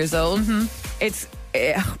were 9 years old,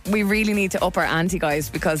 we really need to up our ante, guys,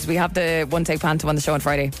 because we have the One Take Panto on the show on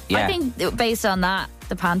Friday. I think based on that,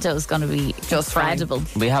 the panto is going to be Just incredible.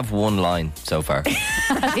 We have one line so far.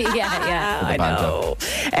 yeah. I know.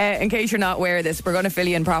 In case you're not aware of this, we're going to fill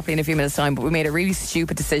you in properly in a few minutes' time, but we made a really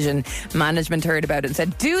stupid decision. Management heard about it and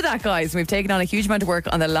said, do that, guys. We've taken on a huge amount of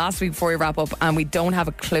work on the last week before we wrap up, and we don't have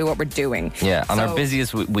a clue what we're doing. Yeah, on our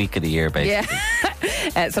busiest week of the year, basically.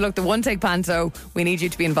 Yeah. So look, the one take panto, we need you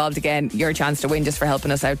to be involved again. Your chance to win just for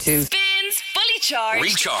helping us out too. Spins Fully Charged.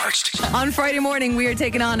 Recharged. On Friday morning, we are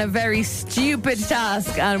taking on a very stupid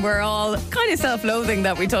task, and we're all kind of self-loathing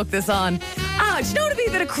that we took this on. Do you know what would be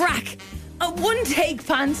a bit of crack? A one-take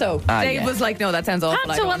panto. Dave was like, no, that sounds awful.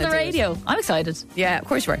 Panto on the radio. I'm excited. Yeah, of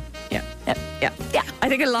course you were. Yeah. I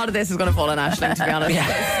think a lot of this is going to fall on Aisling, to be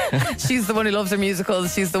honest. She's the one who loves her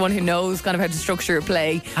musicals. She's the one who knows kind of how to structure a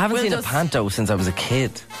play. I haven't seen a panto since I was a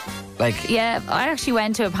kid. Yeah, I actually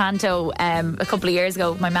went to a panto a couple of years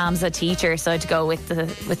ago. My mum's a teacher, so I had to go with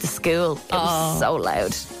the school. It was so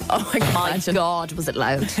loud. Oh my God, was it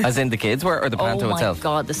loud? As in the kids were, or the panto itself? Oh my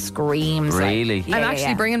God, the screams. Really? I'm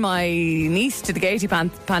actually bringing my niece to the Gaiety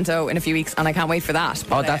panto in a few weeks, and I can't wait for that.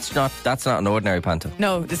 Oh, that's not an ordinary panto.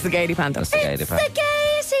 No, this is the Gaiety panto. That's the Gaiety panto. The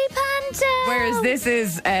Gaiety panto. Whereas this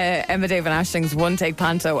is Emma, Dave and Aisling's one take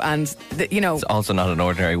panto, and it's also not an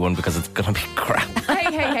ordinary one because it's going to be crap.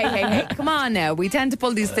 Hey, come on now. We tend to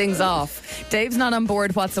pull these things off. Dave's not on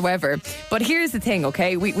board whatsoever. But here's the thing,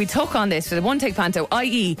 okay? We took on this for the one take panto,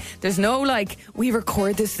 i.e. there's no we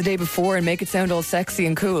record this the day before and make it sound all sexy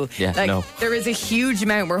and cool. Yeah, no. There is a huge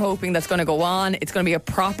amount we're hoping that's going to go on. It's going to be a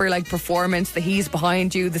proper performance. The he's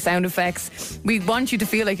behind you, the sound effects. We want you to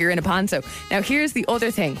feel like you're in a panto. Now here's the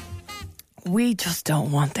other thing. We just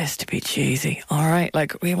don't want this to be cheesy, all right?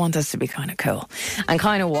 We want this to be kind of cool and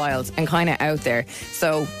kind of wild and kind of out there.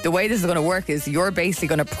 So the way this is going to work is you're basically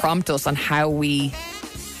going to prompt us on how we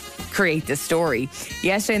create this story.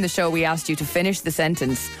 Yesterday in the show, we asked you to finish the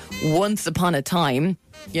sentence, once upon a time,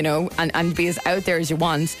 and be as out there as you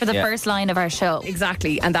want. For the first line of our show.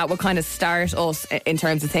 Exactly. And that will kind of start us in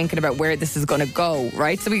terms of thinking about where this is going to go,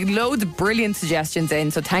 right? So we loads of brilliant suggestions in,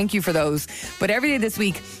 so thank you for those. But every day this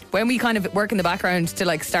week, when we kind of work in the background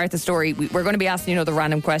to start the story, we're going to be asking, the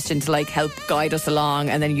random question to help guide us along,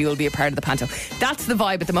 and then you'll be a part of the panto. That's the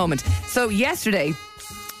vibe at the moment. So yesterday,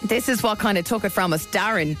 this is what kind of took it from us.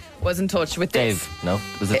 Darren was in touch with Dave. No?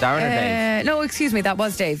 Was it Darren or Dave? No, excuse me, that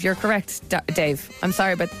was Dave. You're correct, Dave. I'm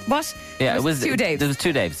sorry, but what? Yeah, it was two Daves. There was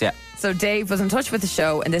two Daves, yeah. So Dave was in touch with the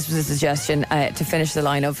show, and this was a suggestion to finish the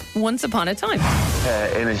line of Once Upon a Time.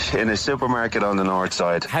 In a supermarket on the north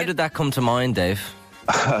side. How did that come to mind, Dave?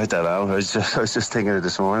 I don't know. I was just thinking of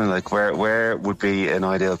this morning, where would be an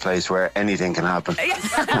ideal place where anything can happen,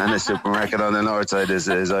 and a supermarket on the north side is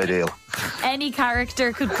ideal. Any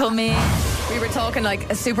character could come in. We were talking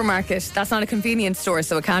a supermarket. That's not a convenience store,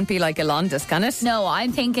 so it can't be like a Londis, can it? No,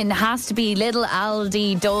 I'm thinking it has to be little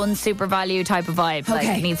Aldi, Dunnes, Super Value type of vibe.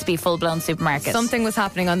 Okay. It needs to be full-blown supermarket. Something was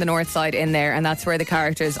happening on the north side in there, and that's where the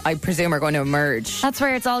characters, I presume, are going to emerge. That's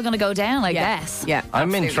where it's all going to go down, I guess. Yeah,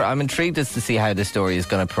 I'm intrigued as to see how this story is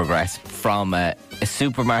going to progress from a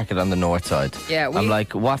supermarket on the north side. Yeah, I'm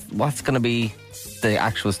like, what's going to be the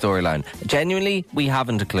actual storyline? Genuinely, we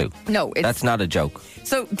haven't a clue. No, that's not a joke.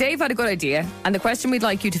 So Dave had a good idea, and the question we'd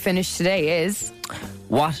like you to finish today is,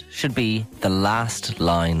 what should be the last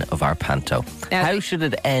line of our panto? Now, how should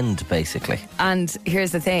it end, basically? And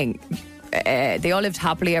here's the thing. They all lived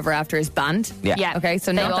happily ever after is banned. Yeah. Okay,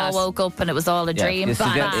 so they not all that. woke up and it was all a dream. If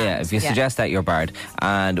you suggest that, you're barred.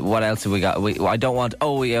 And what else have we got? I don't want,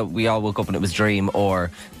 we all woke up and it was dream,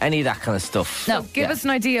 or any of that kind of stuff. No, give us an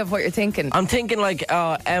idea of what you're thinking. I'm thinking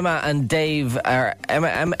Emma and Dave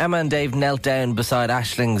knelt down beside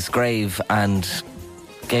Aisling's grave and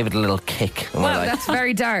gave it a little kick. Wow, that's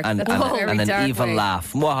very dark. And an evil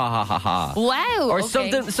laugh. Mwahahaha. Wow. Or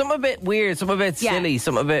something a bit weird, some a bit silly,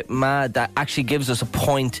 some a bit mad that actually gives us a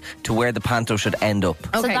point to where the panto should end up.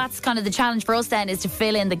 So that's kind of the challenge for us then, is to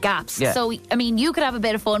fill in the gaps. Yeah. So, you could have a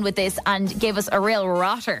bit of fun with this and give us a real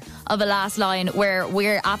rotter of a last line where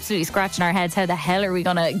we're absolutely scratching our heads. How the hell are we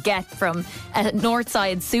going to get from a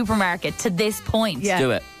Northside supermarket to this point? Yeah.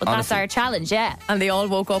 Do it. But that's our challenge, yeah. And they all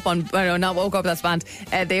woke up on, not woke up, that's banned.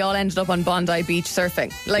 They all ended up on Bondi Beach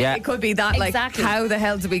surfing. It could be that. Exactly. How the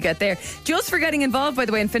hell did we get there? Just for getting involved, by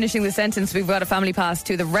the way, in finishing the sentence, we've got a family pass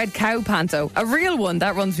to the Red Cow Panto, a real one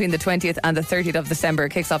that runs between the 20th and the 30th of December.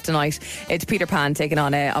 It kicks off tonight. It's Peter Pan taking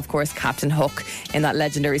on, of course, Captain Hook in that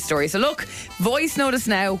legendary story. So look, voice notice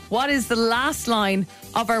now. What is the last line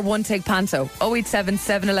of our one take panto? 087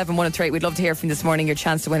 711 103. We'd love to hear from you this morning. Your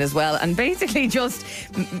chance to win as well. And basically,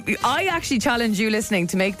 I actually challenge you listening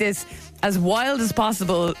to make this as wild as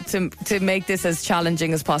possible to make this as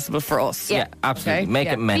challenging as possible for us. Yeah, absolutely. Okay? Make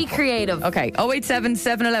Yeah. it mental. Be creative. Okay, 087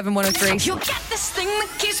 711 103. You'll get this thing that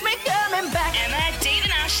keeps me coming back. Emma, Dave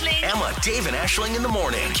and Ashling. Emma, Dave and Ashling in the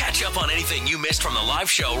morning. Catch up on anything you missed from the live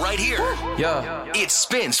show right here. Yeah. It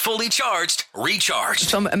spins fully charged, recharged.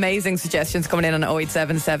 Some amazing suggestions coming in on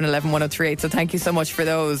 087 711 1038. So thank you so much for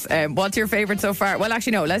those. What's your favourite so far? Well,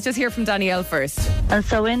 actually, no. Let's just hear from Danielle first. And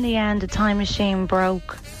so in the end, the time machine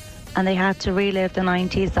broke and they had to relive the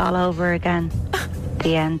 90s all over again.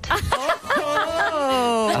 The end.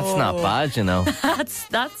 That's not bad, you know.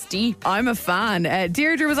 That's deep. I'm a fan.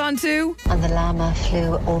 Deirdre was on too. And the llama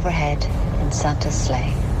flew overhead in Santa's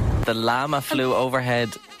sleigh. The llama flew overhead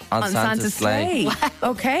on Santa's sleigh.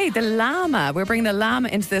 Okay, the llama. We're bringing the llama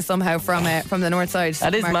into this somehow from the north side.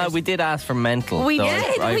 That is market. mad. We did ask for mental. We so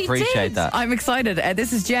did. I we appreciate did. that. I'm excited.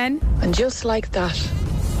 This is Jen. And just like that,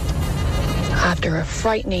 after a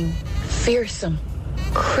frightening, fearsome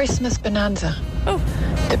Christmas bonanza,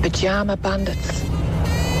 the pajama bandits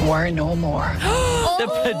were no more. The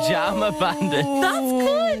pajama bandits.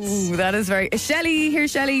 That's good. That is very. Shelley,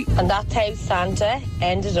 here's Shelley. And that's how Santa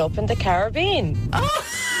ended up in the Caribbean.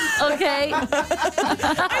 Okay.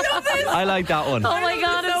 I like that one. Oh my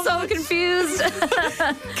God, I'm so confused.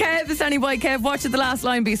 Kev, the Sandy White Kev, what should the last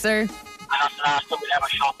line be, sir?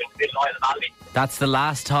 That's the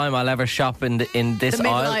last time I'll ever shop in this The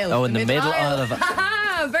middle aisle. aisle. Oh, in the middle aisle of.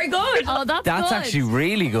 Very good. Oh, that's That's actually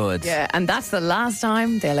really good. Yeah, and that's the last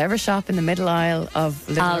time they'll ever shop in the middle aisle of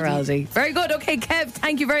Little Aldi. Very good. Okay, Kev,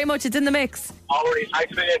 thank you very much. It's in the mix. Alright,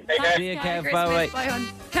 thanks for it. Take care. See you, Kev. Bye. Bye, hon.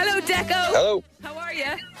 Hello, Deco. Hello. How are you?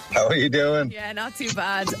 How are you doing? Yeah, not too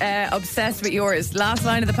bad. Obsessed with yours. Last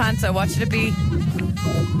line of the panto. What should it be?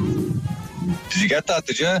 Did you get that?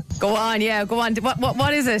 Did you? Go on, yeah, go on.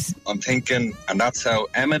 What is it? I'm thinking, and that's how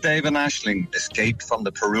Emma, Dave, and Ashling escaped from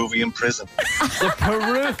the Peruvian prison. The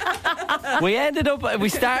Peru. We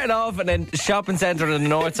started off in a shopping centre on the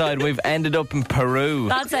north side. We've ended up in Peru.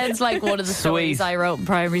 That sounds like one of the stories I wrote in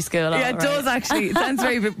primary school. Yeah, it does actually. It sounds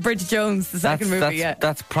very Bridget Jones, the second movie. Yeah,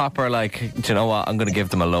 that's proper. Like, do you know what? I'm going to give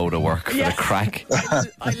them a load of work for the crack.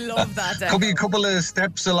 I love that. Could be a couple of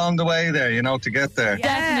steps along the way there, to get there.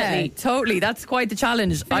 Definitely, totally. That's quite the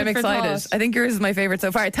challenge. I'm for excited. thought. I think yours is my favourite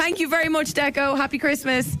so far. Thank you very much, Deco. Happy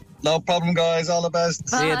Christmas. No problem, guys. All the best.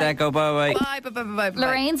 See you, Deco. Bye. Bye.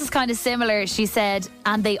 Lorraine's is kind of similar. She said,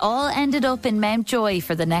 and they all ended up in Mountjoy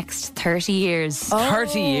for the next 30 years.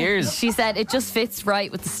 30 years? She said it just fits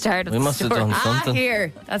right with the start of We the must have story. done something.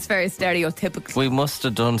 Here, that's very stereotypical. We must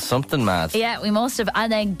have done something mad. Yeah, we must have.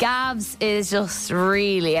 And then Gabs is just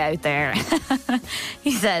really out there.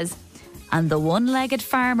 He says, and the one-legged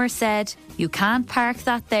farmer said, you can't park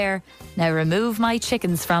that there. Now remove my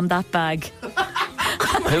chickens from that bag.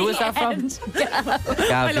 Who was that from?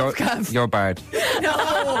 Gav, you're Bard. No,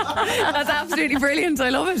 that's absolutely brilliant. I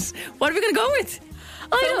love it. What are we going to go with?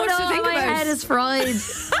 I don't much to know. think My about. head is fried.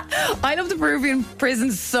 I love the Peruvian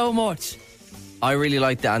prisons so much. I really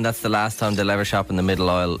like that, and that's the last time they'll ever shop in the middle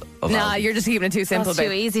aisle of Nah, Aldi. you're just keeping it too simple. That's too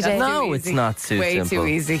babe. easy, That's Dave. too No, easy. it's not too Way simple. too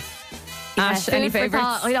easy. Ash, Food any for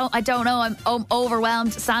favourites? thought. I don't know. I'm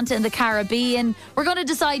overwhelmed. Santa in the Caribbean. We're going to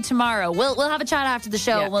decide tomorrow. We'll have a chat after the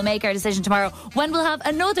show. Yeah. We'll make our decision tomorrow when we'll have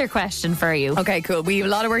another question for you. Okay, cool. We have a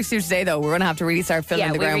lot of work to do today, though. We're going to have to really start filling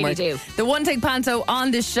Yeah, the we really groundwork. do. The One Take Panto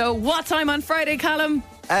on this show. What time on Friday, Callum?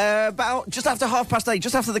 About just after 8:30,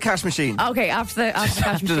 just after the cash machine. Okay, after the cash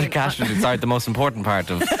After the machine. cash machine. Sorry, the most important part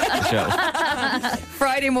of the show.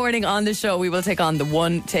 Friday morning on the show, we will take on the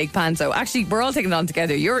One Take Panto. Actually, we're all taking it on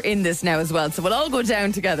together. You're in this now as well, so we'll all go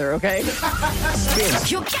down together, okay?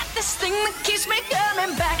 You'll get this thing that keeps me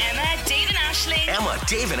coming back. Emma, Dave, and Ashling. Emma,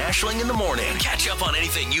 Dave, and Ashling in the morning. Catch up on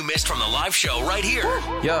anything you missed from the live show right here.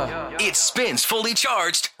 Yeah. It spins fully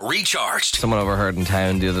charged, recharged. Someone overheard in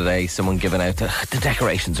town the other day, someone giving out the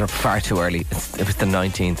decorations are far too early. It was the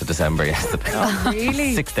 19th of December yesterday. Oh,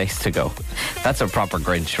 really? 6 days to go. That's a proper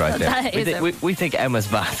Grinch right there. That is We think Emma's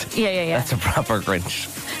bad. Yeah. That's a proper Grinch.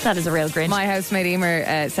 That is a real Grinch. My housemate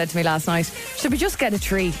Emer said to me last night, should we just get a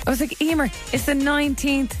tree? I was like, Emer, it's the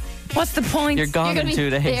 19th. What's the point? You're gone You're in going 2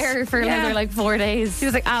 to be days. there for another like 4 days. She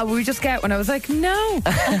was like, will we just get one? I was like, no.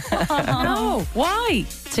 No. Why?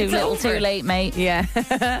 Too It's little, over. too late, mate. Yeah.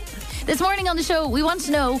 This morning on the show, we want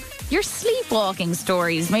to know your sleepwalking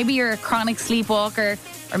stories. Maybe you're a chronic sleepwalker,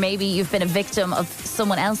 or maybe you've been a victim of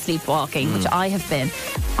someone else sleepwalking, which I have been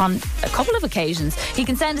on a couple of occasions. You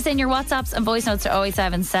can send us in your WhatsApps and voice notes to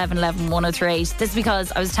 087 711 1038. This is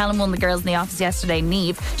because I was telling one of the girls in the office yesterday,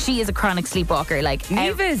 Neve, she is a chronic sleepwalker. Like,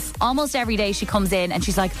 Neve is? Almost every day she comes in and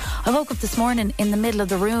she's like, I woke up this morning in the middle of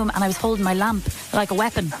the room and I was holding my lamp like a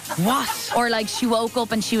weapon. What? Or like she woke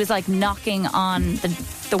up and she was like knocking on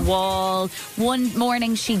the wall. One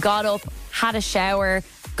morning she got up, had a shower,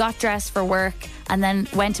 got dressed for work, and then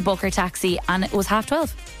went to book her taxi, and it was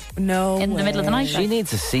 12:30. No, in the middle of the night. She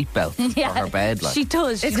needs a seatbelt Yeah, for her bed. Like. She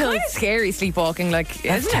does. It's kind of scary sleepwalking. Like,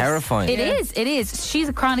 That's isn't terrifying. It is. She's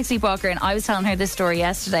a chronic sleepwalker, and I was telling her this story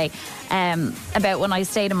yesterday about when I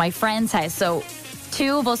stayed in my friend's house. So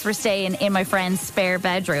 2 of us were staying in my friend's spare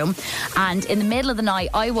bedroom, and in the middle of the night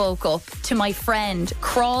I woke up to my friend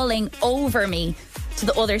crawling over me to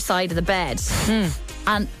the other side of the bed.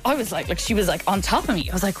 And I was like she was like on top of me.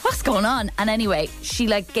 I was like, what's going on? And anyway, she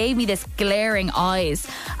like gave me this glaring eyes,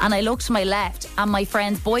 and I looked to my left, and my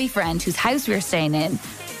friend's boyfriend, whose house we were staying in,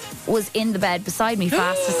 was in the bed beside me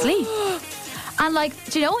fast asleep. And like,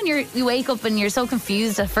 do you know when you wake up and you're so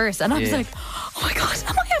confused at first? And I was like, oh my God,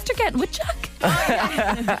 am I after getting with Jack?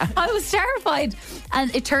 I was terrified.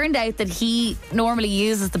 And it turned out that he normally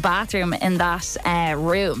uses the bathroom in that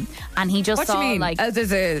room. And he just What saw do you mean? like...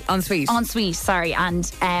 There's a ensuite. Ensuite, sorry.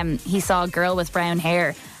 And he saw a girl with brown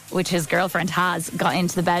hair, which his girlfriend has, got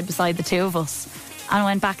into the bed beside the 2 of us and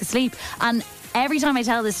went back asleep. And every time I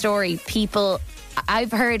tell this story,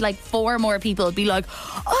 I've heard like 4 more people be like,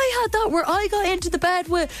 I had that where I got into the bed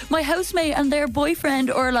with my housemate and their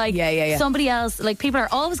boyfriend, or like somebody else. Like, people are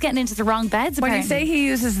always getting into the wrong beds. When apparently. you say he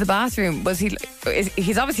uses the bathroom,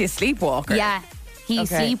 he's obviously a sleepwalker. Yeah. He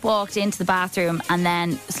sleepwalked into the bathroom and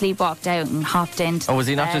then sleepwalked out and hopped into Oh, was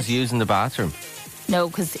he the not bed. just using the bathroom? No,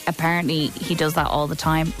 because apparently he does that all the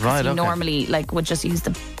time. 'Cause Right, he okay. normally like would just use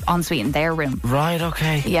the ensuite in their room. Right,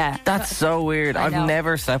 okay. Yeah. That's so weird. I I've know.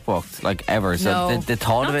 never sleepwalked, like, ever. So No. the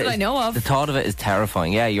thought Not of it that I is, know of. the thought of it is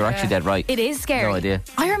terrifying. Yeah, you're actually dead right. It is scary. No idea.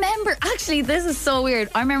 I remember, actually, this is so weird.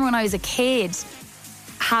 I remember when I was a kid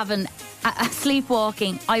having a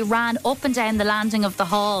sleepwalking. I ran up and down the landing of the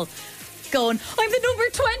hall going, I'm the number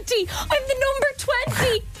 20. I'm the number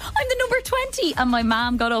 20. I'm the number 20. And my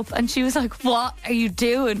mom got up and she was like, what are you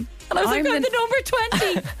doing? And I was like, I'm the number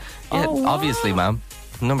 20. Yeah, obviously, ma'am.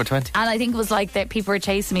 Number 20. And I think it was like that people were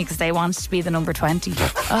chasing me because they wanted to be the number 20.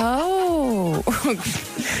 Oh.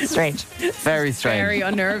 Strange. Very strange. Very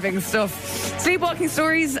unnerving stuff. Sleepwalking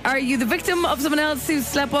stories. Are you the victim of someone else who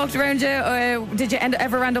sleptwalked around you? Or did you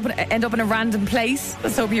ever end up in a random place?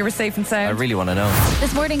 Let's hope you were safe and sound. I really want to know.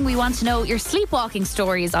 This morning we want to know your sleepwalking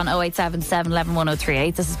stories on 087 711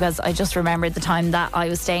 1038. This is because I just remembered the time that I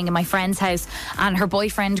was staying in my friend's house and her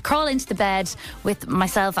boyfriend crawled into the bed with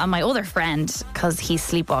myself and my other friend because he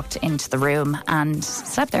sleepwalked into the room and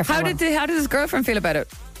slept there for a How while. did his girlfriend feel about it?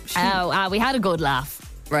 We had a good laugh.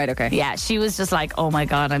 Right, okay. Yeah, she was just like, oh my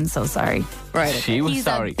God, I'm so sorry. Right. She was He's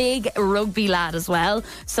sorry. a big rugby lad as well.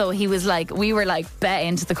 So he was like, we were like bet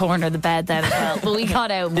into the corner of the bed then as well. But we got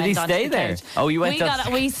out and Did he went onto stay the there? couch. Oh, you went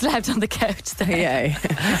We slept on the couch there. Yeah.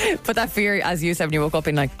 But that fear, as you said, when you woke up,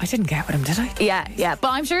 being like, I didn't get with him, did I? Yeah. But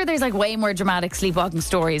I'm sure there's like way more dramatic sleepwalking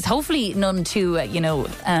stories. Hopefully none too,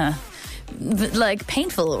 like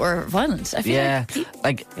painful or violent. I feel Yeah,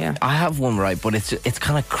 like I have one, right, but it's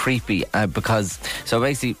kind of creepy because so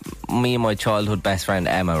basically me and my childhood best friend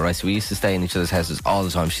Emma, right, so we used to stay in each other's houses all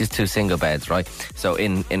the time. She's 2 single beds, right, so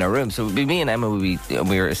in her room, so it would be me and Emma, we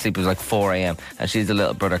were asleep. It was like 4 a.m. and she's a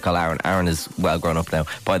little brother called Aaron is well grown up now,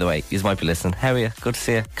 by the way. You might be listening. How are you? Good to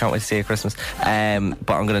see you. Can't wait to see you at Christmas. But I'm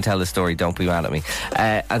going to tell the story, don't be mad at me.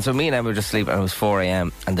 And so me and Emma were just asleep and it was 4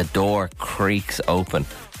 a.m. and the door creaks open.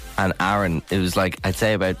 And Aaron, it was like, I'd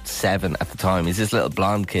say about 7 at the time. He's this little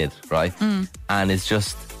blonde kid, right? And is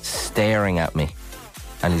just staring at me.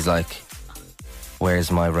 And he's like,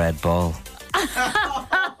 where's my red ball? What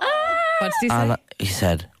did he say? And he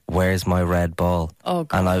said, where's my red ball? Oh,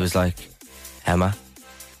 God. And I was like, Emma,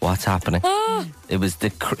 what's happening? It was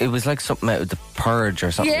like something out of The Purge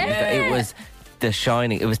or something. Yeah. It was The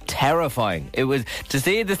Shining. It was terrifying. It was to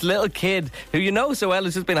see this little kid who you know so well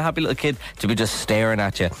has just been a happy little kid to be just staring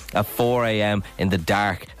at you at 4 a.m. in the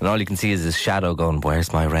dark, and all you can see is his shadow going,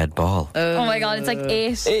 where's my red ball? oh my God, it's like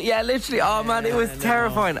 8. Yeah, literally. Oh man, it was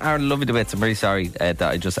terrifying. Aaron, love you to bits. I'm really sorry that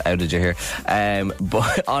I just outed you here.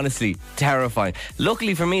 But honestly, terrifying.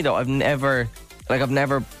 Luckily for me though, I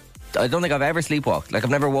don't think I've ever sleepwalked. Like, I've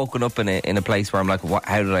never woken up in a place where I'm like,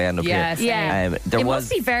 how did I end up Yes. here? Yeah. There it was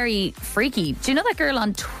must be very freaky. Do you know that girl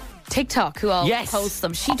on TikTok who all posts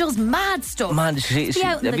them. She does mad stuff. Man, She's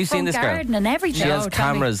out in have the you seen front this girl? garden and everything. She has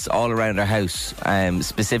cameras all around her house,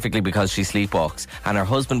 specifically because she sleepwalks, and her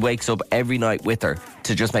husband wakes up every night with her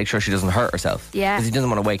to just make sure she doesn't hurt herself. Yeah, because he doesn't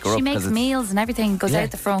want to wake her up. She makes meals and everything. Goes out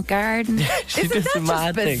the front garden. She does Isn't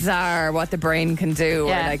that just bizarre what the brain can do,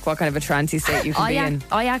 or like what kind of a trancy state you can be in?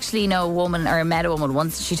 I actually know a woman, or met a woman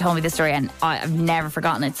once. She told me this story, and I've never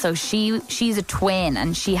forgotten it. So she's a twin,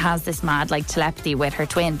 and she has this mad like telepathy with her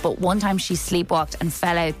twin. But one time she sleepwalked and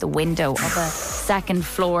fell out the window of a second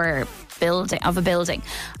floor building,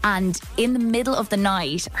 and in the middle of the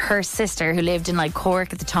night, her sister, who lived in like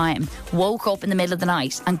Cork at the time, woke up in the middle of the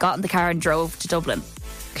night and got in the car and drove to Dublin.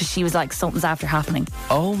 Because she was like, something's after happening.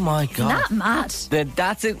 Oh my God. Isn't that mad?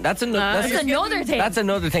 That's another thing. That's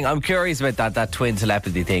another thing. I'm curious about that twin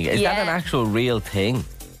telepathy thing. Is that an actual real thing?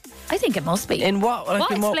 I think it must be. In what? Like,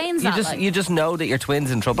 what explains that? You just know that your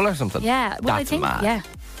twin's in trouble or something? Yeah. Well, that's I think, mad. yeah.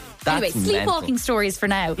 That's anyway, sleepwalking stories for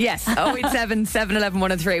now. Yes. 087 711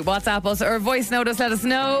 103. WhatsApp us or voice note us. Let us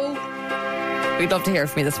know. We'd love to hear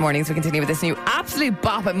from you this morning as we continue with this new absolute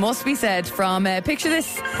bop, it must be said, from Picture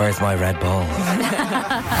This. Where's my Red Bull?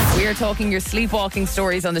 We are talking your sleepwalking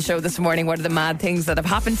stories on the show this morning. What are the mad things that have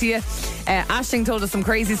happened to you? Aisling told us some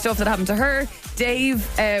crazy stuff that happened to her. Dave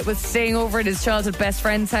was staying over at his childhood best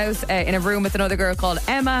friend's house in a room with another girl called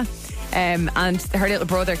Emma. And her little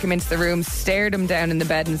brother came into the room, stared him down in the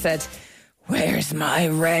bed and said, "Where's my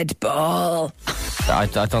Red Bull?" I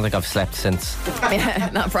don't think I've slept since. Yeah,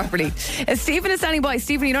 not properly. Stephen is standing by.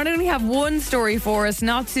 Stephen, you not only have one story for us,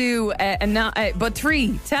 not two, but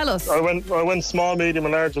three. Tell us. I went small, medium,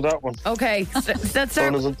 and large with that one. Okay, let's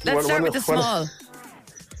start with the small.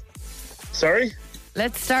 Sorry?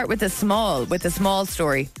 Let's start with the small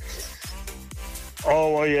story.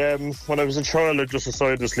 Oh, when I was a child, I just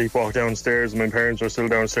decided to sleepwalk downstairs, and my parents were still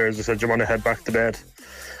downstairs. They said, "Do you want to head back to bed?"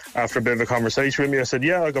 After a bit of a conversation with me, I said,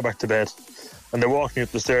 "Yeah, I'll go back to bed." And they're walking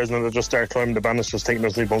up the stairs, and then they just start climbing the banisters, thinking it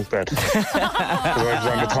was my bunk bed. Because I was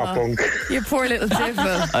on the top bunk. You poor little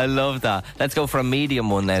devil. I love that. Let's go for a medium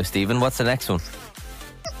one now, Stephen. What's the next one?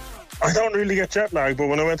 I don't really get jet lag, but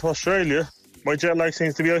when I went to Australia, my jet lag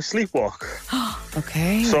seems to be I sleepwalk.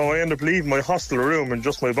 Okay. So I end up leaving my hostel room in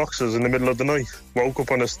just my boxes in the middle of the night. Woke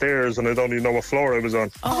up on the stairs and I don't even know what floor I was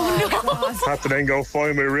on. Oh, no. Had to then go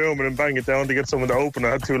find my room and then bang it down to get someone to open. I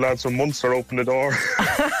had two lads from Munster open the door.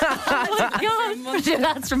 Oh my God. Two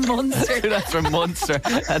lads from Munster. Two lads from Munster.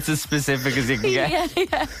 That's as specific as you can get.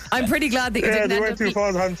 Yeah. I'm pretty glad that you didn't they end weren't up too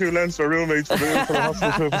fond of having two Leinster roommates for the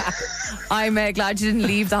hostel. I'm glad you didn't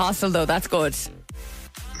leave the hostel though. That's good.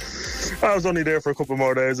 I was only there for a couple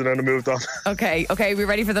more days and then I moved on. Okay, we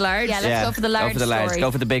ready for the large? Yeah, let's go for the large story.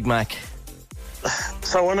 Go for the Big Mac.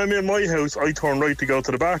 So when I'm in my house, I turn right to go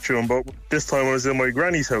to the bathroom, but this time I was in my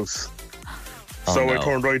granny's house. So I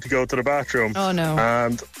turned right to go to the bathroom. Oh no.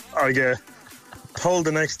 And I get told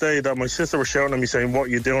the next day that my sister was shouting at me saying, "What are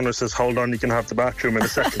you doing?" I says, "Hold on, you can have the bathroom in a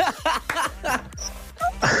second."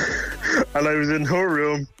 And I was in her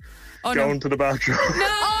room going to the bathroom.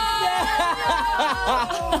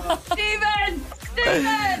 Stephen!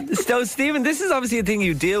 So, Stephen, this is obviously a thing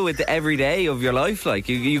you deal with every day of your life. Like,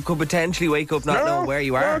 you could potentially wake up not knowing where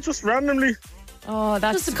you are. No, just randomly. Oh,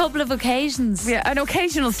 that's just a couple of occasions. Yeah, an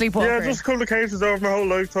occasional sleepwalker. Yeah, just a couple of occasions over my whole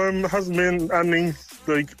lifetime. It hasn't been anything,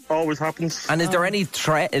 like, always happens. And is there any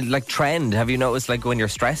trend? Have you noticed, like, when you're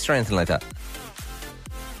stressed or anything like that?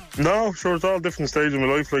 No, sure, it's all different stages of my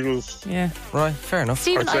life. Like, it was... Yeah. Right, fair enough.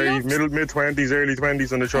 Stephen, I'd say mid-20s, early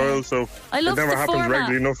 20s and a child, so I love it never the happens format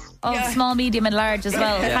regularly enough. of small, medium and large as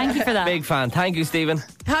well. Thank you for that. Big fan. Thank you, Stephen.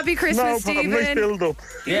 Happy Christmas, Stephen. Nice build-up.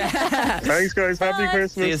 Yeah. Thanks, guys. Happy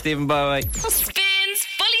Christmas. See you, Stephen. Bye-bye. Spins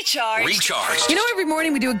Fully Charged. Recharged. You know, every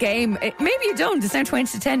morning we do a game. Maybe you don't. It's now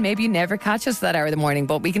 20 to 10. Maybe you never catch us that hour of the morning.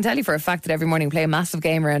 But we can tell you for a fact that every morning we play a massive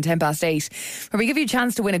game around 8:10, where we give you a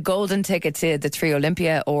chance to win a golden ticket to the 3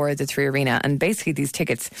 Olympia or the 3 Arena. And basically these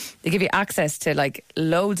tickets, they give you access to like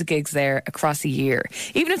loads of gigs there across a year,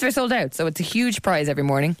 even if they're sold out. So it's a huge prize every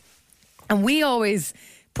morning. And we always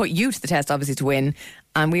put you to the test, obviously, to win.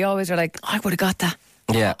 And we always are like, I would have got that.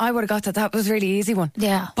 Yeah. I would have got that. That was a really easy one.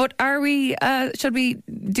 Yeah. But do we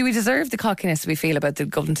deserve the cockiness we feel about the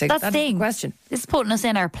golden ticket? That's the thing. Question. It's putting us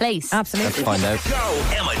in our place. Absolutely. Let's find out. Go.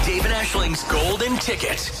 Emma, Dave and Aisling's golden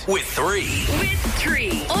ticket with 3. With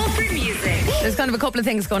 3. All for music. There's kind of a couple of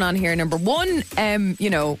things going on here. Number one,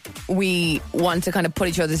 we want to kind of put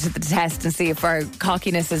each other to the test and see if our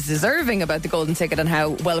cockiness is deserving about the golden ticket and how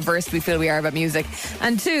well versed we feel we are about music.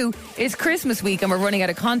 And 2, it's Christmas week and we're running out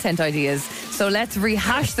of content ideas. So let's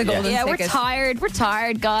rehash the golden ticket. Yeah, we're tired. We're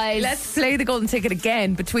tired, guys. Let's play the golden ticket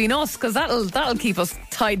again between us, because that'll keep us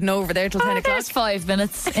tiding over there till 10 o'clock. There's 5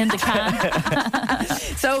 minutes in the can.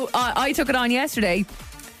 So I took it on yesterday.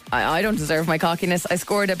 I don't deserve my cockiness. I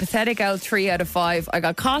scored a pathetic L 3 out of 5. I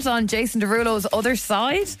got caught on Jason Derulo's Other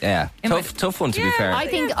Side. Yeah, tough one to be fair.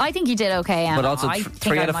 I think you did okay, Emma. But also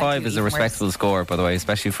 3 out of 5 is a respectable score, by the way,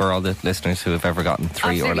 especially for all the listeners who have ever gotten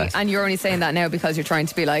 3 Absolutely. or less. And you're only saying that now because you're trying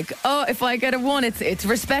to be like, oh, if I get a 1, it's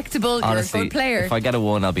respectable. Honestly, you're a good player. if I get a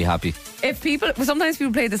 1, I'll be happy. Sometimes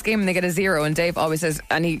people play this game and they get a 0, and Dave always says,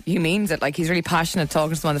 and he means it, like he's really passionate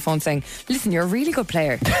talking to them on the phone saying, listen, you're a really good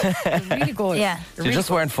player. You're really good. Yeah. They just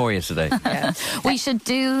weren't for you today. Yeah. We should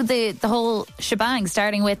do the whole shebang,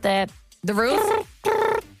 starting with the rules.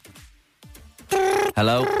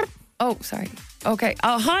 Hello? Oh, sorry. Okay.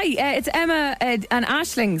 Oh, hi. It's Emma and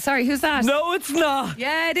Aisling. Sorry, who's that? No, it's not.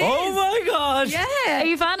 Yeah, it is. Oh my God. Yeah. Are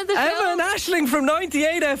you a fan of the show? Emma and Aisling from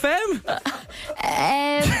 98 FM.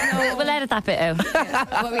 No, we'll edit that bit out.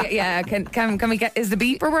 Can we get? Is the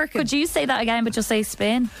beeper working? Could you say that again, but just say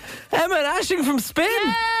Spin? Emma and Aisling from Spin.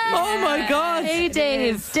 Yeah. Oh my God. Hey,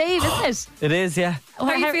 Dave. Dave, isn't it? It is, yeah. How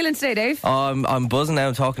are you feeling today, Dave? I'm buzzing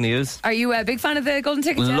now talking to you. Are you a big fan of the golden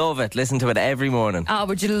ticket? Love it. Listen to it every morning.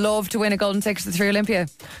 Would you love to win a golden ticket to the 3 Olympia?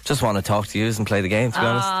 Just want to talk to you and play the game, to be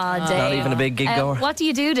honest. Dave. Not even a big gig goer. What do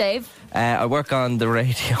you do, Dave? I work on the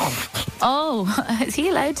radio. Oh, is he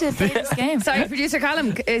allowed to play this game? Sorry, producer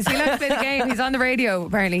Callum, is he allowed to play the game? He's on the radio,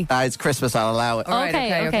 apparently. It's Christmas, I'll allow it.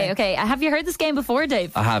 Okay. Have you heard this game before,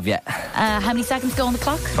 Dave? I have, yeah. How many seconds go on the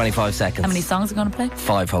clock? 25 seconds. How many songs are going to play?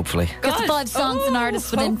 5, hopefully. Get to 5 songs and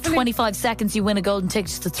artists within 25 seconds. You win a golden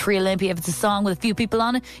ticket to the 3 Olympia. If it's a song with a few people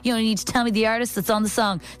on it, you only need to tell me the artist that's on the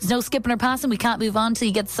song. There's no skipping or passing. We can't move on till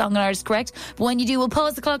you get the song and artist correct. But when you do, we'll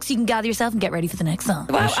pause the clock so you can gather yourself and get ready for the next song.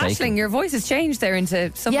 Wow, Aisling, your voice has changed there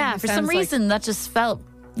into something. Yeah, for some reason that just felt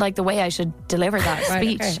like the way I should deliver that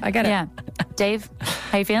speech. Okay, I get it. Yeah. Dave,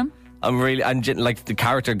 how you feeling? I'm like the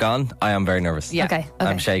character gone. I am very nervous. Yeah. Okay.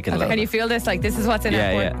 I'm shaking a little. Can you feel this? Like this is what's in it?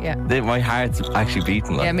 Yeah. My heart's actually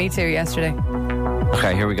beating. Like. Yeah, me too. Yesterday.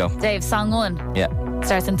 Okay, here we go. Dave, song 1. Yeah.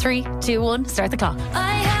 Starts in 3, 2, 1. Start the clock.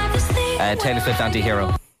 Taylor Swift,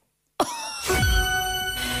 Anti-Hero.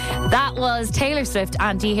 That was Taylor Swift,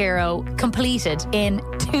 Anti-Hero, completed in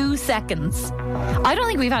 2 seconds. I don't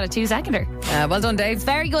think we've had a 2-seconder. Well done, Dave.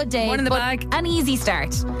 Very good, Dave. One in the bag. An easy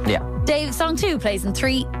start. Yeah. Dave, song 2 plays in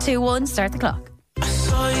 3, 2, 1. Start the clock.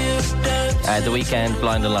 The Weeknd,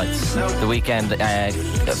 Blinding Lights. The Weeknd,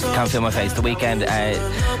 Can't Feel My Face. The Weeknd,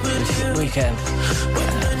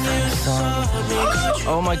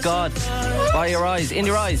 oh my God. By Your Eyes, In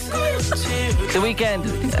Your Eyes. The Weeknd,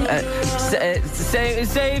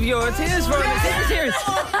 save your tears for me. Save your tears.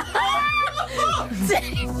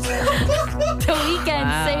 The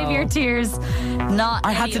Weeknd, Save Your Tears.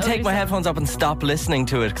 I had to take my headphones up and stop listening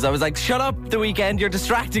to it because I was like, shut up, The Weeknd, you're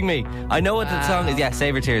distracting me. I know what the song is. Yeah,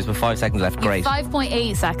 Save Your Tears with 5 seconds left. Great.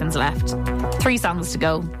 5.8 seconds left. 3 songs to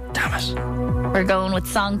go. Damn it. We're going with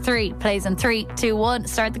song 3. Plays in 3, 2, 1.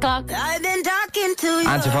 Start the clock. I've been talking to you.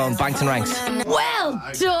 Answer phone, Banks and Ranks. Well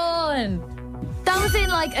done. That was in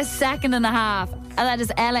like a second and a half. And that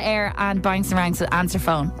is Ella Eyre and Banks and Ranks with Answer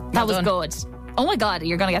Phone. That was good. Oh my God,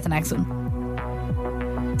 you're going to get the next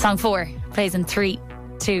one. Song 4 plays in 3,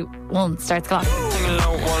 2, 1. Start the clock.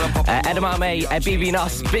 Edamame, BB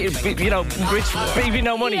Nos, rich BB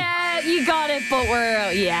No Money. Yeah, you got it, but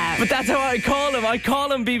But that's how I call him. I call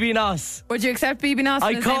him BB Nos. Would you accept BB Nos?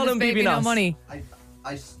 I call him BB Nos. No Money.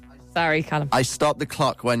 Sorry, Callum. I stopped the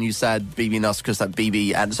clock when you said BB Nos because that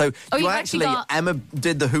BB and so you actually Emma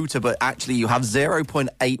did the hooter, but actually you have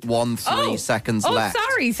 0.813 seconds left.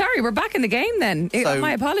 Sorry, we're back in the game then. So,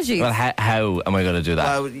 my apologies. Well, how am I going to do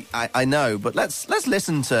that? Well, I know, but let's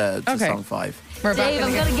listen to song 5. Dave,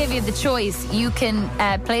 I'm going to give you the choice. You can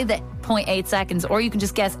play the 0.8 seconds, or you can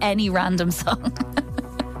just guess any random song.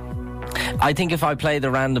 I think if I play the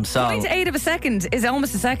random song... 0.8 of a second is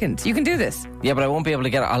almost a second. You can do this. Yeah, but I won't be able to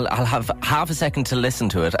get it. I'll have half a second to listen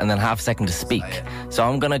to it and then half a second to speak. So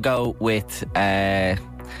I'm going to go with... Right,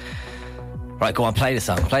 go on, play the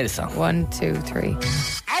song. 1, 2, 3.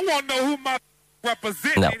 I want to know who my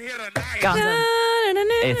representing here tonight.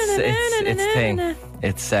 It's thing.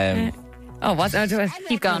 It's... Oh, what? No, do it.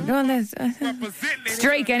 Keep going. Go on, it's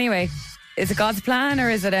Drake, anyway. Is it God's Plan or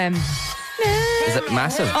is it... Is it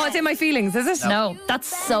Massive? Oh, it's In My Feelings, is it? No, that's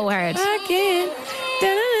so hard.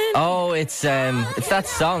 Oh, it's that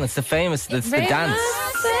song. It's the famous. It's the dance.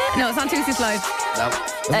 No, it's on Tuesday Slide. No.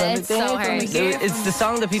 It's so hard. It's the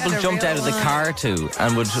song that people jumped out of the car to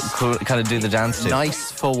and would kind of do the dance to.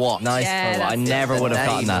 Nice for what? Nice for what? I never would have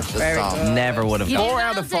gotten that. Never would have gotten 4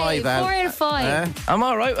 out of 5. 4 out of 5. I'm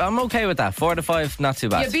all right. I'm okay with that. 4 out of 5, not too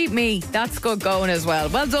bad. You beat me. That's good going as well.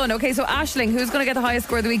 Well done. Okay, so Aisling, who's going to get the highest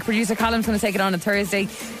score of the week? Producer Callum's going to take it on Thursday.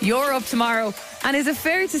 You're up tomorrow. And is it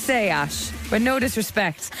fair to say, Ash, with no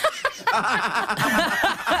disrespect,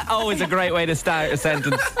 always a great way to start a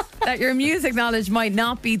sentence, that your music knowledge might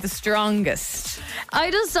not be the strongest? I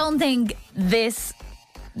just don't think this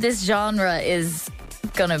genre is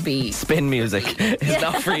gonna be spin music. It's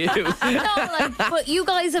not for you. No, but you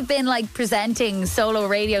guys have been presenting solo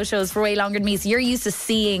radio shows for way longer than me, so you're used to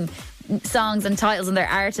seeing songs and titles and their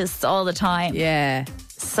artists all the time. Yeah.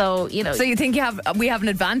 So, So you think we have an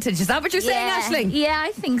advantage? Is that what you're saying, Aisling? Yeah,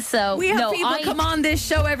 I think so. We have people come on this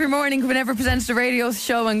show every morning who never presents a radio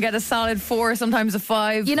show and get a solid 4, sometimes a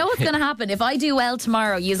 5. You know what's going to happen? If I do well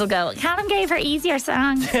tomorrow, you'll go, Callum gave her easier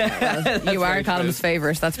songs. You are Callum's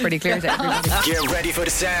favourite. That's pretty clear to everybody. Get ready for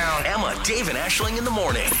the sound. Emma, Dave and Aisling in the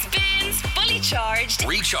morning. Spins Fully Charged.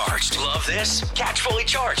 Recharged. Love this? Catch Fully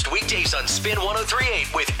Charged weekdays on Spin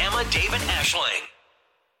 103.8 with Emma, Dave and Aisling.